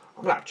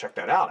 I'm going to check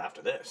that out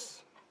after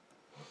this.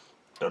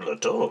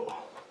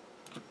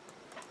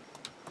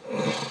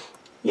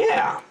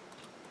 Yeah.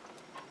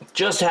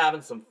 Just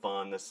having some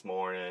fun this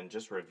morning,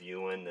 just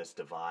reviewing this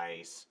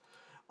device.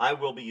 I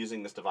will be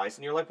using this device,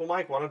 and you're like, well,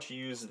 Mike, why don't you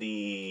use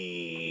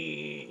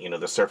the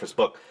Surface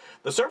Book?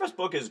 The Surface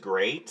Book is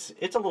great.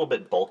 It's a little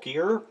bit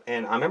bulkier,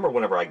 and I remember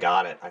whenever I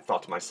got it, I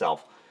thought to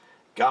myself,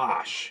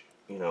 gosh,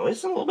 you know,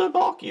 it's a little bit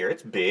bulkier.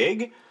 It's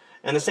big.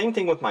 And the same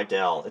thing with my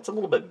Dell. It's a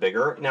little bit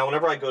bigger. Now,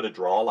 whenever I go to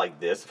draw like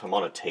this, if I'm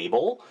on a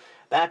table,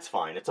 that's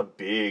fine. It's a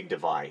big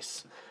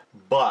device.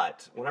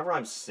 But whenever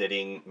I'm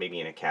sitting maybe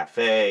in a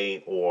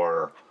cafe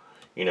or,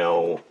 you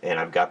know, and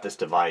I've got this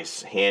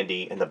device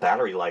handy, and the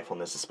battery life on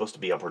this is supposed to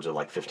be upwards of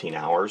like 15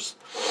 hours.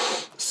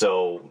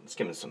 So let's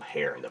give it some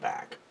hair in the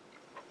back.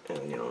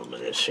 And, you know,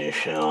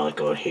 I'll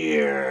go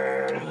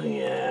here.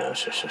 Yeah,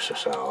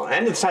 so.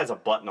 And it has a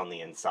button on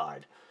the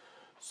inside.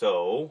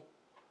 So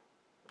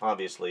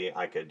obviously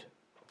I could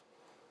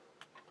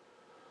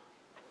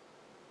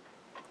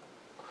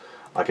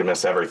I can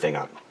mess everything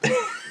up.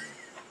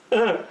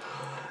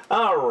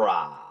 All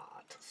right.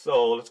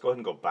 So let's go ahead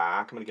and go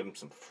back. I'm going to give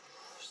him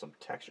some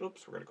texture.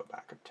 Oops, we're going to go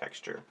back to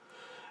texture.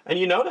 And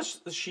you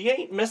notice she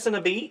ain't missing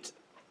a beat,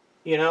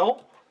 you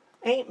know?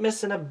 Ain't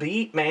missing a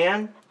beat,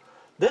 man.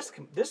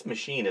 This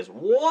machine is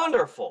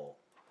wonderful.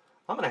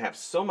 I'm going to have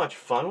so much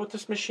fun with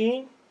this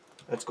machine.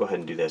 Let's go ahead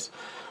and do this.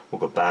 We'll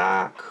go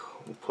back.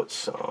 We'll put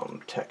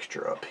some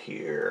texture up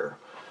here.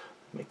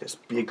 Make this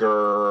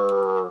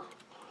bigger.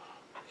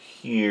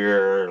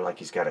 Here, like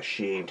he's got a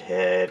shaved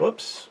head.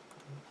 Whoops.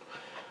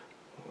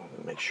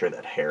 Make sure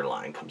that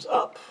hairline comes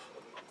up.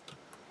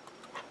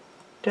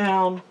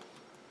 Down.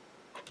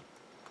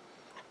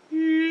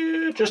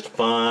 Yeah, just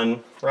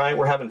fun, right?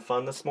 We're having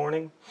fun this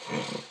morning.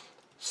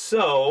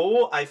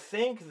 So, I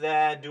think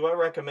that, do I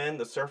recommend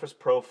the Surface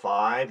Pro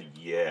 5?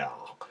 Yeah.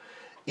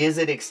 Is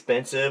it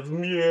expensive?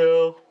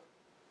 Yeah.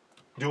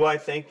 Do I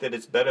think that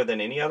it's better than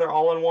any other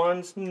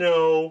all-in-ones?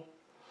 No.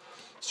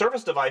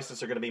 Surface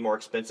devices are going to be more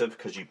expensive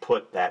because you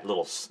put that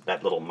little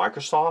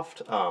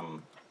Microsoft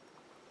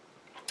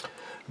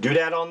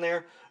doodad on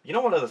there. You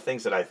know, one of the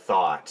things that I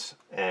thought,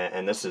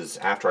 and this is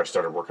after I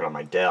started working on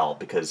my Dell,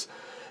 because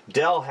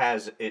Dell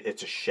has,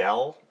 it's a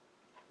shell,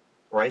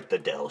 right? The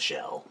Dell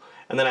shell.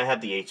 And then I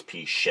had the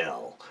HP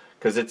shell,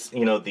 because it's,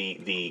 you know,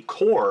 the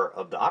core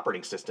of the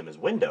operating system is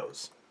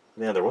Windows.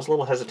 Yeah, there was a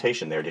little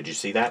hesitation there. Did you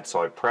see that?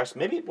 So I pressed,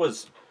 maybe it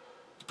was,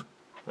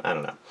 I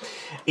don't know.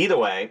 Either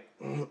way,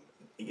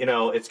 you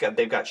know,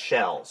 they've got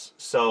shells.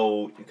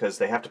 So, because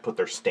they have to put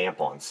their stamp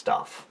on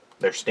stuff.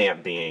 Their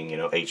stamp being, you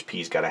know,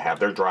 HP's got to have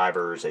their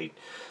drivers,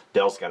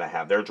 Dell's got to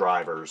have their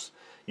drivers.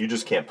 You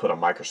just can't put a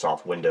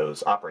Microsoft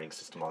Windows operating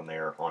system on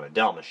there on a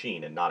Dell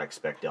machine and not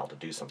expect Dell to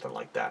do something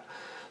like that.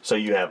 So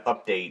you have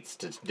updates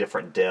to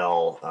different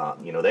Dell,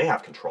 you know, they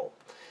have control.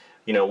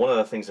 You know, one of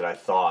the things that I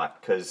thought,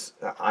 because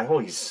I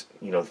always,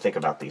 you know, think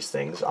about these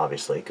things,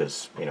 obviously,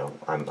 because, you know,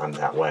 I'm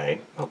that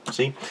way. Oh,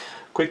 see?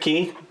 Quick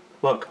key.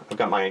 Look, I've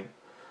got my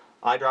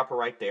eyedropper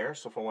right there,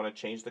 so if I want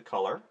to change the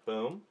color,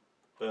 boom,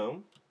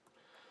 boom.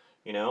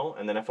 You know,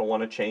 and then if I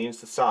want to change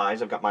the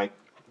size, I've got my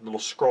little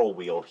scroll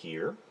wheel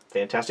here.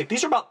 Fantastic.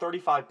 These are about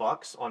 35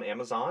 bucks on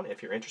Amazon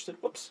if you're interested.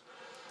 Whoops.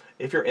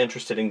 If you're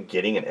interested in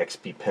getting an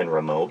XP Pen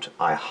remote,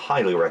 I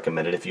highly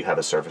recommend it if you have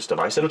a Surface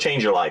device. It'll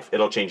change your life.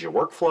 It'll change your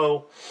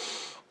workflow.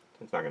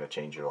 It's not going to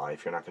change your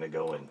life. You're not going to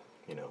go and,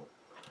 you know,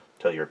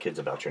 tell your kids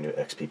about your new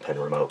XP Pen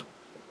remote.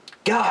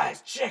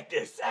 Guys, check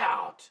this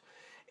out.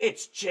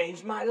 It's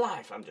changed my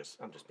life. I'm just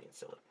being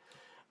silly.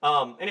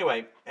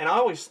 Anyway, and I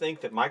always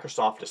think that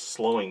Microsoft is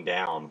slowing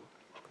down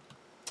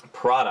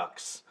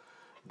products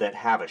that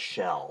have a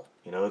shell.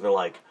 You know, they're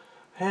like,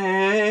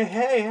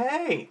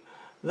 hey,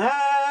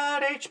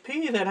 that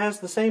HP that has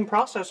the same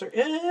processor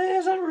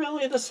isn't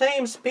really the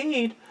same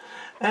speed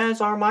as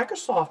our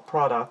Microsoft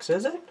products,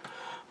 is it?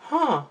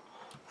 Huh.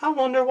 I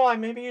wonder why.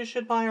 Maybe you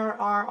should buy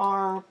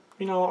our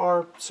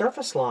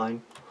Surface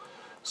line.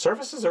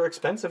 Surfaces are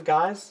expensive,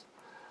 guys.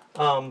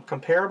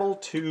 Comparable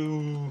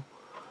to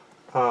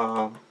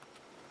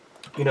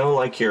you know,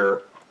 like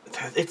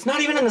it's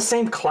not even in the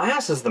same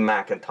class as the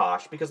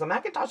Macintosh, because the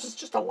Macintosh is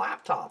just a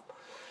laptop,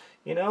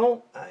 you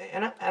know,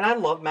 and I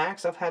love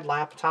Macs. I've had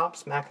Mac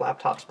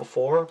laptops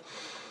before,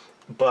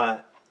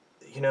 but,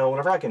 you know,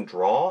 whenever I can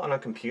draw on a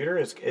computer,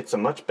 it's a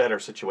much better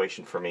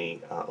situation for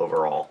me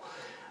overall.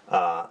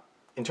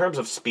 In terms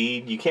of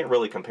speed, you can't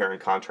really compare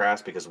and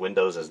contrast because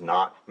Windows is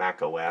not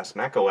Mac OS.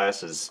 Mac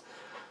OS is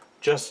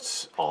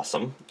just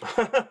awesome.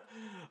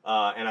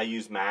 And I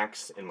use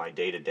Macs in my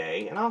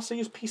day-to-day, and I also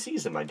use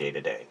PCs in my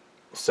day-to-day.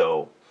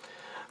 So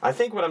I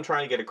think what I'm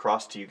trying to get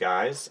across to you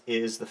guys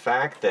is the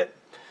fact that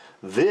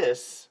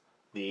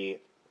the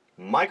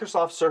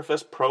Microsoft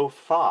Surface Pro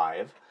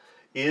 5,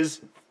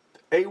 is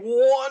a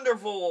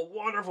wonderful,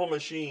 wonderful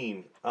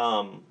machine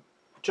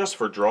just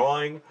for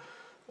drawing,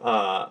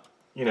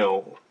 you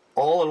know,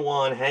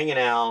 all-in-one, hanging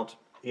out.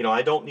 You know,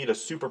 I don't need a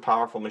super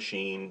powerful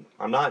machine.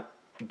 I'm not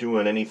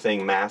doing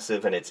anything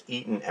massive, and it's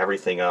eating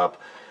everything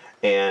up.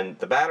 And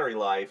the battery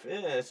life,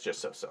 it's just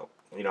so-so.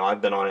 You know,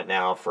 I've been on it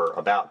now for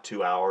about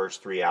 2 hours,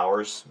 3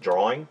 hours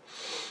drawing.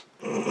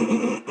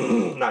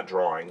 Not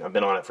drawing. I've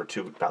been on it for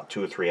about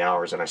 2 or 3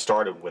 hours, and I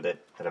started with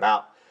it at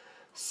about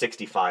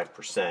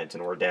 65%,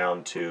 and we're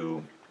down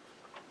to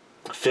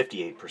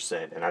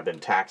 58%, and I've been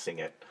taxing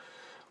it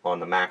on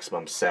the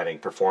maximum setting.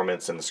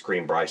 Performance and the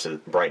screen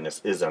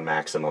brightness is a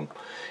maximum,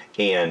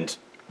 and,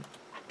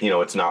 you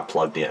know, it's not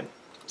plugged in.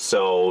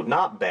 So,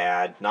 not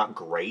bad, not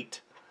great.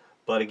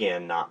 But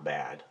again, not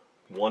bad.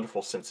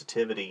 Wonderful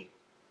sensitivity.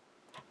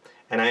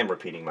 And I am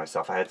repeating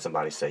myself. I had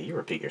somebody say, you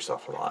repeat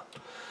yourself a lot.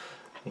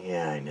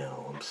 Yeah, I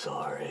know. I'm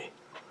sorry.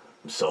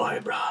 I'm sorry,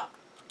 brah.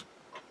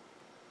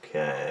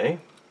 Okay.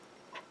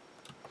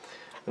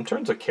 In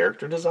terms of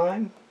character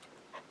design,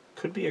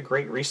 could be a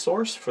great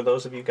resource for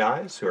those of you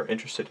guys who are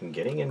interested in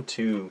getting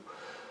into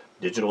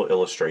digital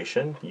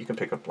illustration. You can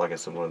pick up, like I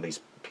said, one of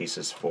these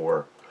pieces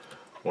for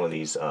one of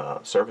these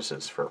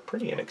services for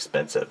pretty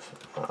inexpensive.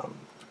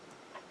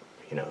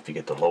 You know, if you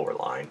get the lower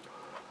line.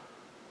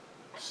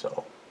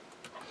 So,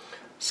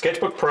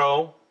 Sketchbook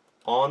Pro,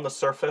 on the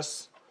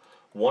Surface,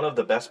 one of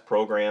the best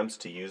programs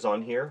to use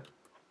on here.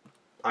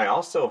 I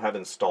also have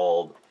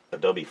installed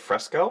Adobe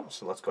Fresco,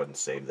 so let's go ahead and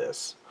save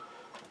this.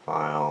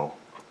 File.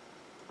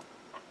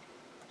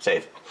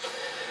 Save.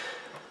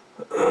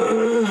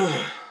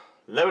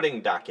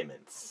 Loading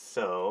documents.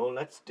 So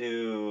let's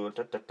do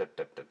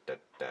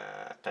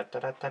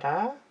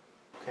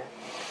Okay.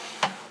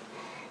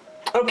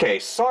 Okay,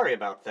 sorry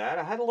about that.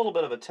 I had a little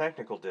bit of a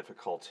technical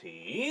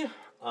difficulty.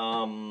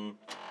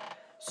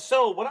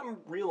 So what I'm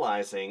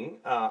realizing,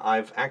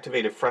 I've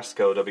activated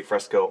Fresco, Adobe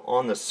Fresco,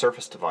 on the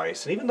Surface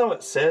device, and even though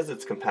it says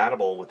it's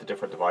compatible with the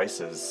different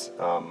devices,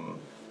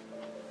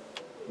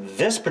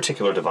 this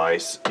particular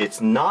device, it's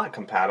not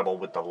compatible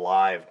with the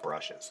live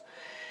brushes.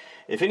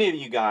 If any of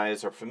you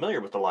guys are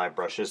familiar with the live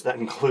brushes, that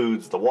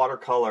includes the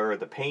watercolor,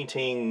 the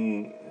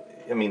painting.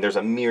 I mean, there's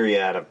a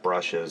myriad of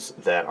brushes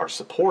that are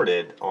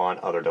supported on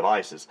other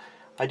devices.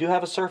 I do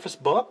have a Surface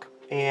Book,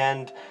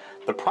 and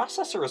the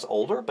processor is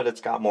older, but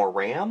it's got more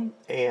RAM,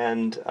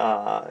 and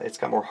it's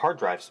got more hard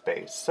drive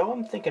space. So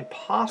I'm thinking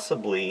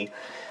possibly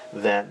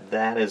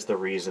that is the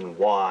reason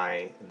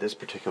why this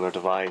particular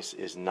device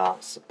is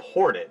not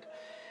supported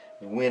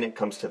when it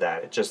comes to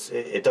that.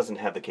 It doesn't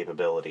have the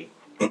capability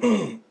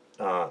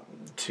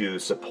to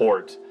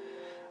support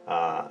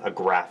a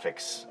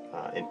graphics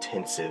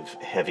intensive,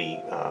 heavy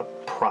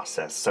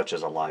process such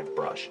as a live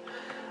brush.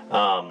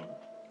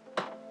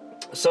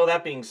 So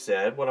that being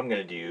said, what I'm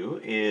going to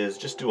do is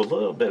just do a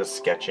little bit of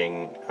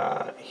sketching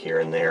here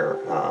and there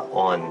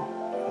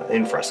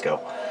in Fresco.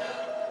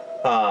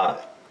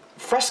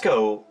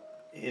 Fresco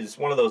is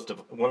one of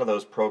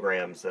those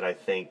programs that I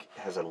think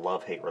has a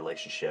love-hate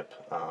relationship.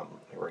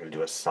 We're going to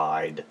do a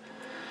side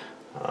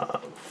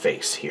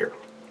face here.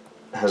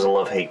 It has a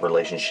love-hate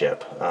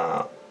relationship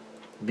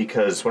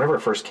because whenever it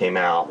first came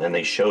out and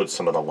they showed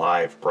some of the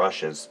live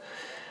brushes,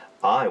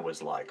 I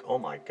was like, oh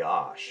my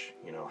gosh,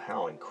 you know,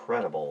 how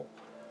incredible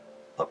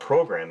a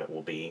program it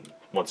will be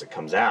once it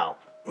comes out.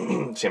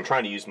 See, I'm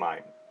trying to use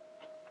my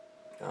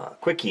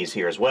quick keys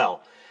here as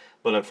well,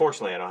 but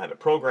unfortunately I don't have it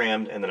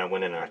programmed, and then I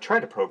went in and I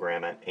tried to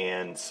program it,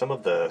 and some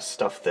of the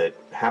stuff that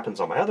happens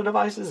on my other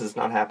devices is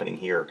not happening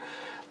here,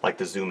 like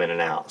the zoom in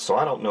and out. So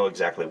I don't know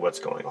exactly what's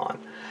going on.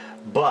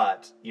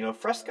 But, you know,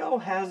 Fresco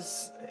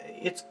has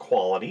its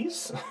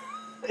qualities,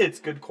 its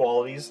good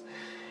qualities,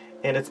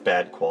 and its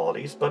bad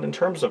qualities. But in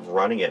terms of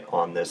running it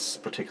on this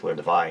particular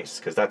device,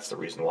 because that's the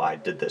reason why I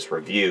did this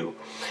review,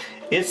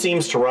 it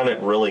seems to run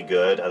it really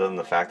good, other than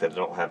the fact that I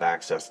don't have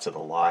access to the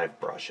live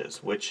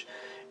brushes, which,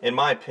 in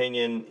my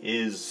opinion,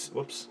 is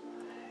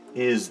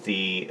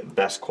the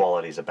best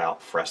qualities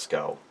about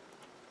Fresco.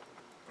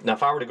 Now,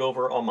 if I were to go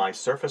over on my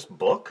Surface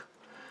Book,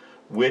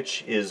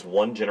 which is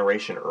one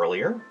generation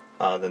earlier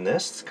than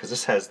this, because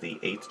this has the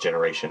 8th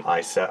generation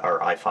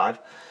i5.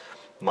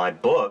 My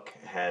book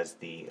has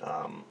the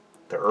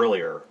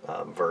earlier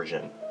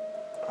version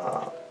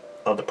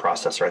of the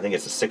processor. I think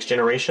it's the 6th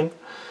generation,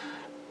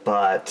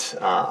 but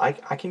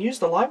I can use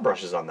the live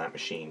brushes on that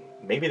machine.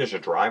 Maybe there's a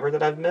driver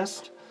that I've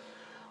missed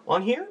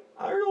on here.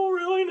 I don't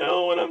really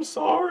know, and I'm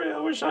sorry. I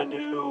wish I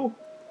knew.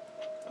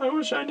 I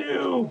wish I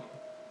knew.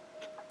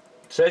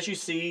 So as you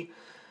see,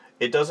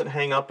 it doesn't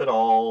hang up at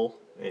all.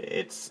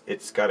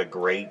 It's got a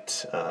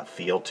great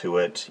feel to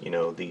it. You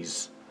know,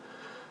 this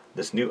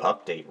new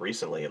update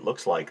recently, it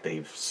looks like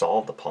they've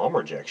solved the palm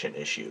rejection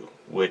issue,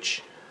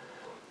 which,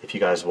 if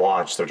you guys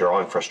watch, the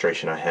drawing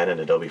frustration I had in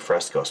Adobe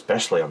Fresco,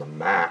 especially on the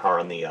Mac or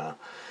on the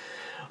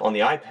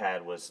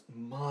iPad, was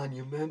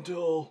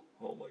monumental.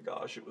 Oh my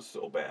gosh, it was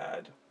so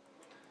bad.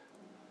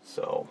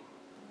 So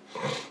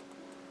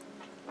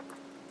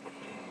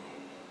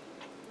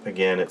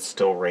again, it's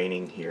still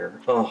raining here.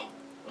 Oh,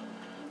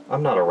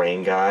 I'm not a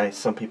rain guy.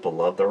 Some people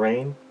love the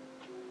rain.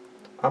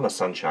 I'm a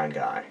sunshine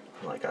guy.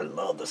 Like, I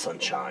love the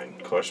sunshine.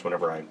 Of course,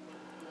 whenever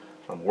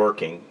I'm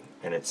working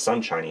and it's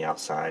sunshiny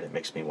outside, it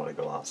makes me want to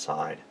go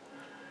outside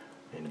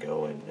and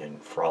go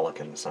and frolic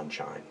in the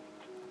sunshine.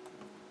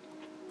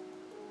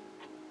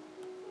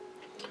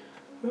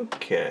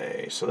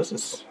 Okay, so this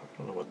is, I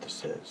don't know what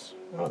this is.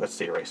 Oh, that's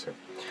the eraser.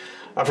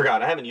 I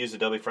forgot, I haven't used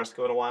Adobe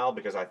Fresco in a while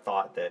because I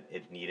thought that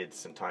it needed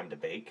some time to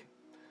bake.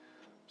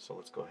 So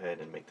let's go ahead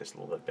and make this a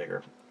little bit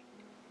bigger.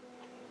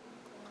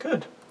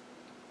 Good.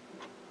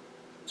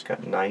 It's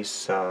got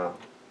nice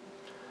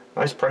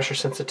pressure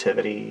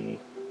sensitivity.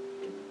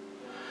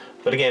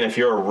 But again, if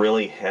you're a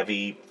really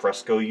heavy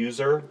Fresco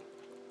user,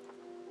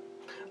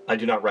 I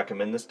do not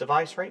recommend this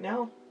device right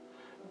now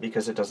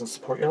because it doesn't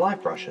support your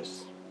live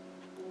brushes.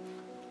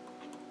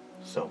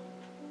 So,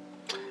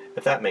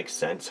 if that makes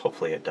sense,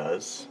 hopefully it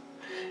does.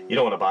 You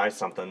don't want to buy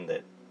something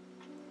that,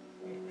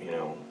 you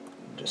know,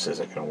 just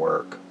isn't going to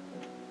work.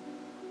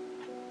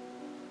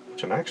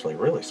 Which I'm actually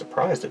really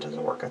surprised it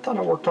doesn't work. I thought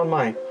it worked on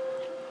my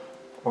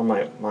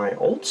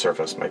old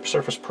Surface, my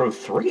Surface Pro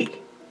 3.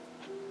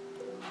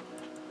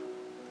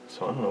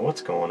 So I don't know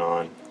what's going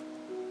on.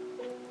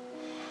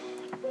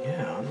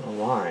 Yeah, I don't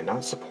know why.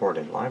 Not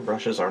supported. Live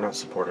brushes are not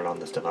supported on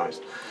this device.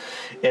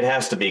 It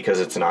has to be because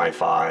it's an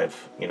i5,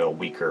 you know,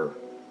 weaker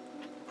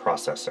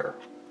processor.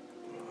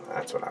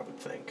 That's what I would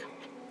think.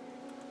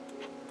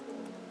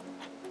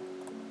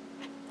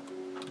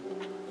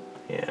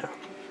 Yeah.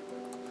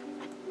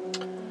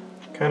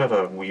 Kind of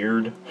a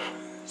weird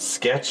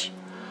sketch.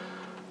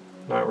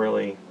 Not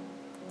really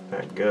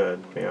that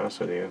good, to be honest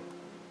with you.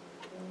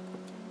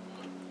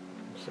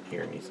 So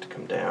here needs to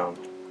come down.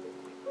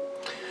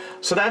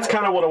 So that's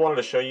kind of what I wanted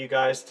to show you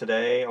guys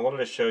today. I wanted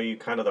to show you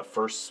kind of the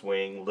first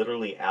swing,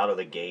 literally out of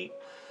the gate.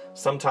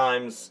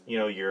 Sometimes, you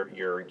know, your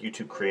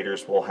YouTube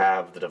creators will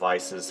have the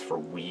devices for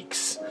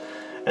weeks,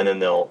 and then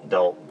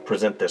they'll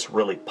present this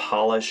really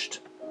polished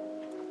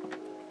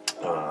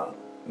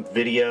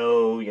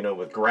video, you know,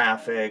 with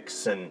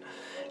graphics and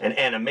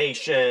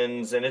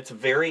animations, and it's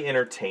very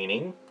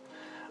entertaining.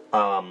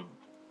 And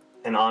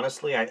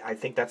honestly, I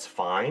think that's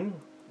fine.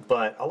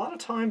 But a lot of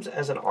times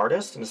as an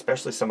artist, and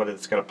especially somebody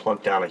that's going to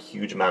plunk down a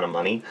huge amount of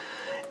money,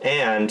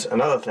 and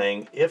another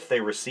thing, if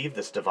they receive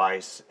this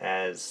device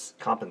as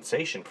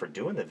compensation for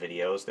doing the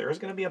videos, there is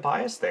going to be a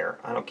bias there.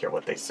 I don't care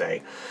what they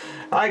say.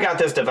 I got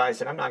this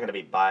device and I'm not going to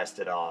be biased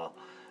at all.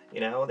 You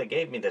know, they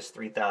gave me this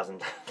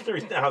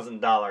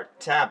 $3,000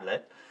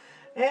 tablet,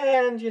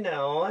 and, you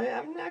know,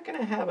 I'm not going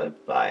to have a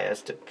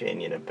biased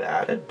opinion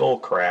about it. Bull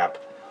crap.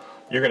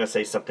 You're going to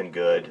say something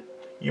good.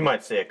 You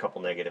might say a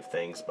couple negative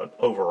things, but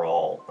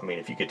overall, I mean,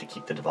 if you get to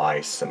keep the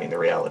device, I mean, the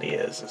reality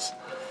is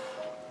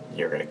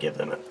you're going to give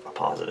them a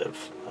positive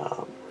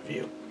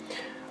review.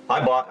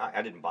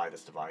 I didn't buy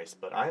this device,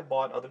 but I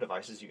bought other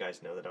devices. You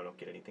guys know that I don't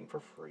get anything for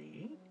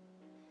free.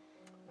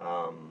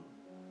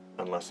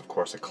 Unless, of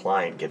course, a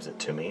client gives it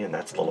to me, and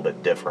that's a little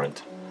bit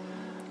different.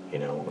 You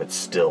know, it's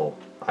still,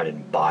 I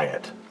didn't buy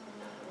it,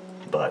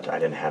 but I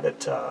didn't have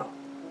it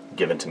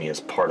given to me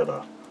as part of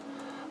a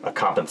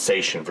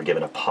compensation for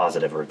giving a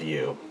positive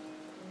review,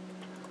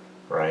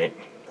 right?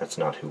 That's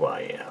not who I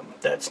am.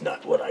 That's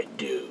not what I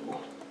do.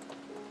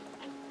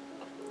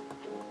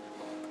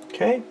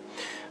 Okay,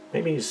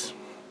 maybe he's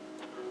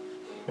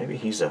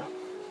a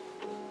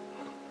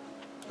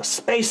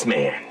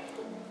spaceman.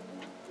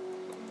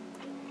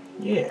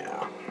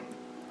 Yeah.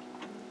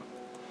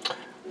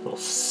 Little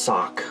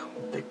sock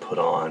they put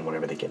on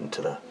whenever they get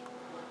into the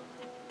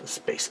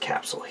space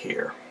capsule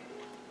here,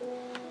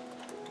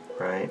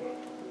 right?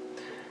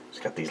 It's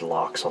got these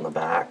locks on the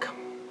back,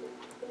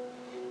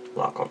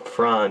 lock on the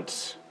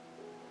front.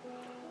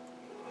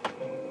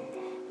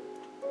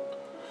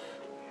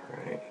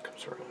 Alright,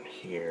 comes around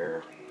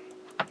here.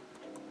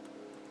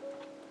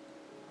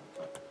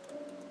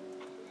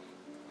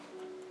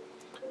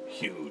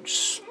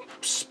 Huge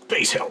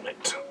space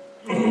helmet.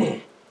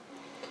 And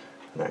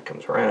that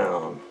comes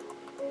around.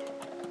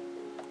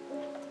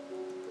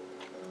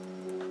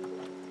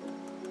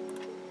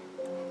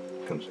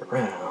 Comes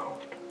around.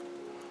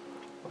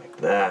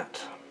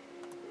 That.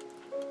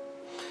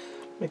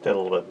 Make that a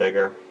little bit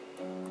bigger.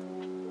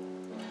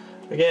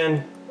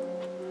 Again,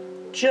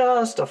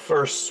 just a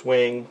first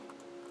swing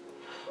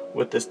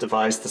with this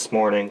device this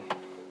morning.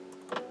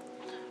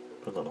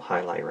 Put a little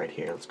highlight right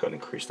here. Let's go ahead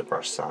and increase the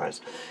brush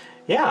size.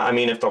 Yeah, I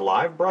mean, if the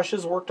live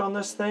brushes worked on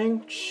this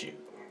thing, shoot,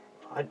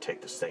 I'd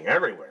take this thing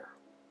everywhere.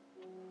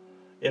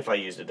 If I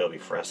used Adobe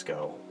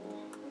Fresco.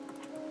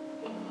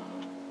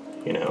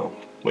 You know,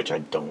 which I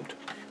don't.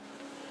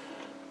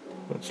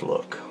 Let's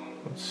look.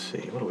 Let's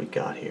see, what do we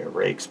got here?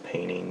 Rakes,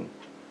 painting.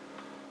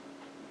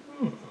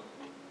 Well,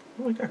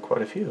 we got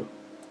quite a few.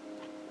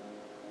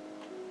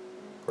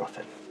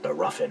 Roughen. The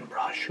roughen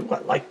brush. Ooh, I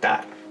like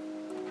that.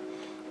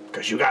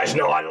 Because you guys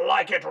know I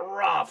like it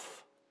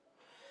rough.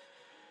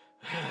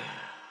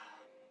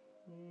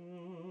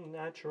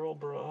 Natural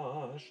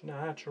brush,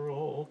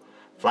 natural.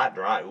 Flat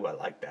dry. Ooh, I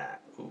like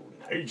that. Ooh,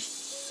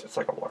 nice. It's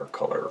like a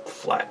watercolor,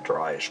 flat,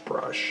 dryish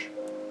brush.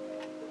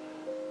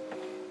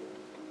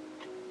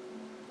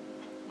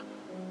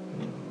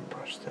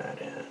 Brush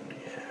that in,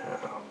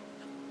 yeah.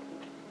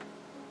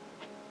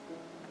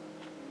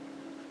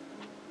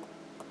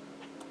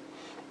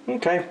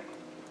 Okay.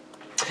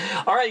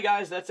 Alright, you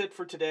guys, that's it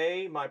for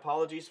today. My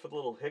apologies for the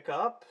little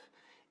hiccup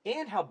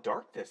and how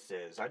dark this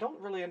is. I don't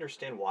really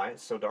understand why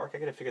it's so dark. I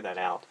gotta figure that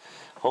out.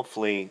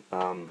 Hopefully,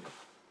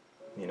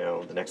 you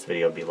know, the next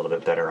video will be a little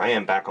bit better. I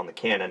am back on the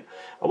Canon.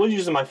 I was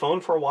using my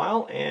phone for a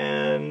while,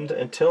 and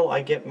until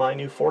I get my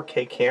new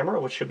 4K camera,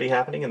 which should be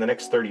happening in the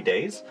next 30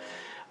 days,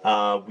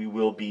 we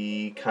will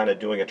be kind of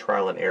doing a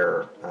trial and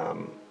error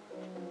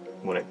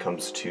when it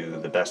comes to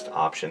the best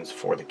options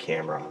for the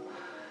camera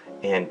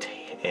and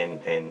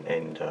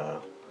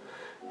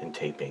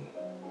taping.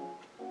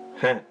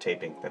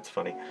 Taping, that's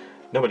funny.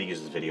 Nobody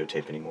uses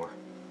videotape anymore.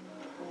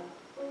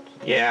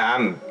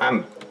 Yeah,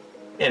 I'm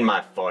in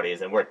my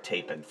 40s and we're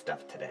taping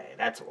stuff today.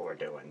 That's what we're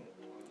doing.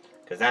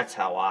 Because that's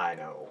how I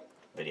know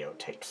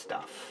videotape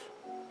stuff.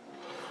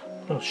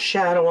 Little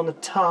shadow on the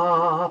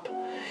top.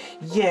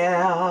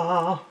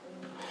 Yeah.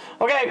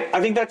 Okay, I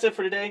think that's it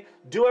for today.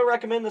 Do I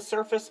recommend the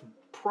Surface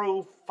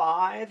Pro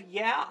 5?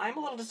 Yeah, I'm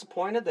a little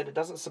disappointed that it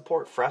doesn't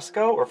support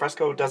Fresco, or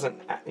Fresco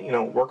doesn't, you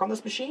know, work on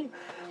this machine.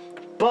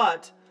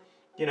 But,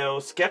 you know,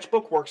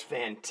 Sketchbook works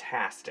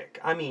fantastic.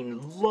 I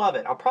mean, love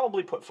it. I'll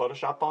probably put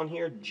Photoshop on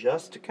here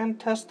just to kind of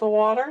test the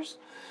waters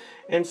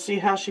and see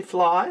how she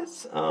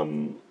flies.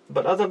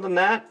 But other than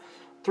that,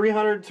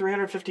 $300,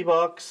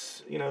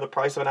 $350, you know, the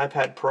price of an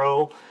iPad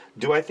Pro.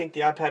 Do I think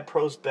the iPad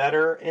Pro's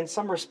better? In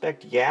some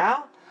respect,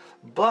 yeah.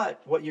 But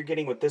what you're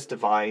getting with this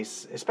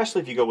device,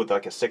 especially if you go with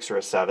like a 6 or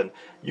a 7,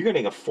 you're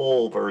getting a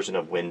full version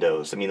of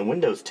Windows. I mean, the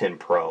Windows 10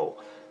 Pro.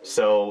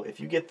 So if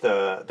you get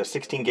the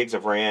 16 gigs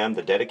of RAM,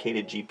 the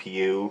dedicated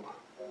GPU,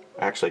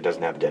 actually it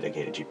doesn't have a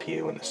dedicated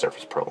GPU in the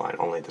Surface Pro line,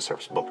 only the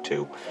Surface Book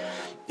 2.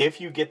 If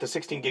you get the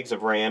 16 gigs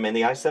of RAM and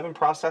the i7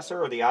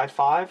 processor or the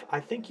i5, I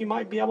think you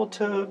might be able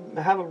to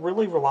have a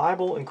really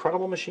reliable,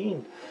 incredible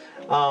machine.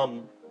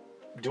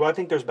 Do I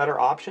think there's better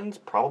options?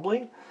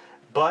 Probably.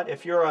 But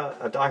if you're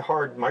a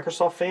die-hard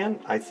Microsoft fan,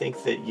 I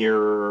think that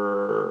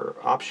your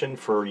option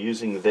for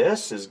using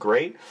this is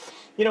great.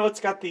 You know, it's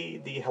got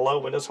the Hello,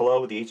 Windows Hello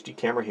with the HD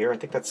camera here. I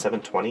think that's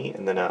 720,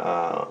 and then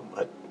I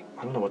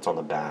don't know what's on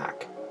the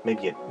back.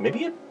 Maybe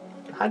a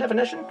high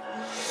definition.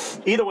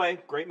 Either way,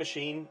 great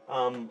machine.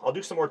 I'll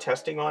do some more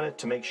testing on it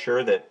to make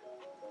sure that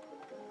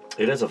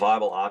it is a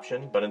viable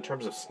option. But in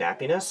terms of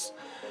snappiness,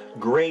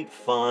 great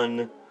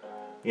fun.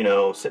 You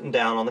know, sitting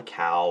down on the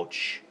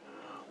couch,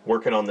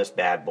 working on this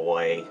bad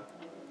boy,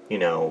 you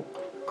know,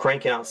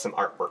 cranking out some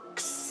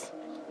artworks.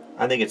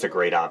 I think it's a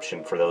great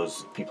option for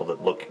those people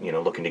that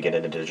looking to get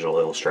into digital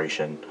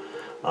illustration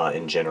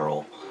in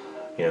general,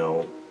 you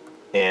know,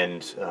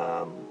 and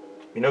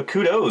you know,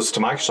 kudos to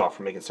Microsoft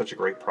for making such a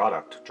great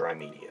product. Dry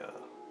media,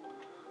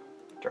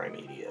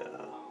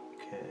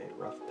 okay,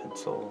 rough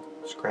pencil,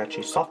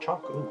 scratchy, soft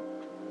chalk.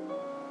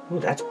 Ooh,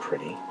 that's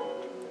pretty.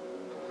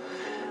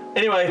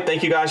 Anyway,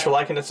 thank you guys for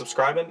liking and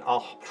subscribing.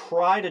 I'll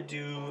try to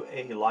do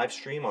a live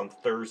stream on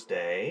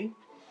Thursday.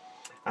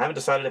 I haven't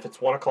decided if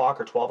it's 1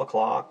 o'clock or 12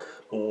 o'clock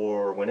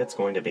or when it's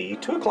going to be.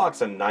 2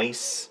 o'clock's a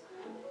nice...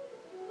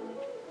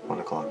 1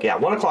 o'clock. Yeah,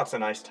 1 o'clock's a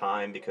nice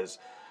time because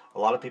a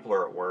lot of people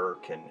are at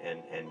work and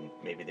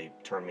maybe they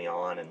turn me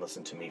on and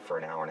listen to me for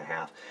an hour and a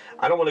half.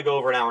 I don't want to go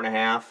over an hour and a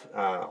half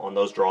on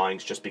those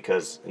drawings just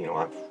because, you know,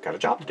 I've got a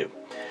job to do.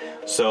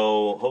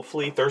 So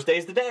hopefully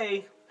Thursday's the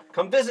day.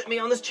 Come visit me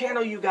on this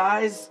channel, you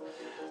guys.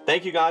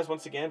 Thank you guys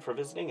once again for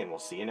visiting, and we'll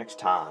see you next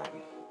time.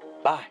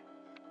 Bye.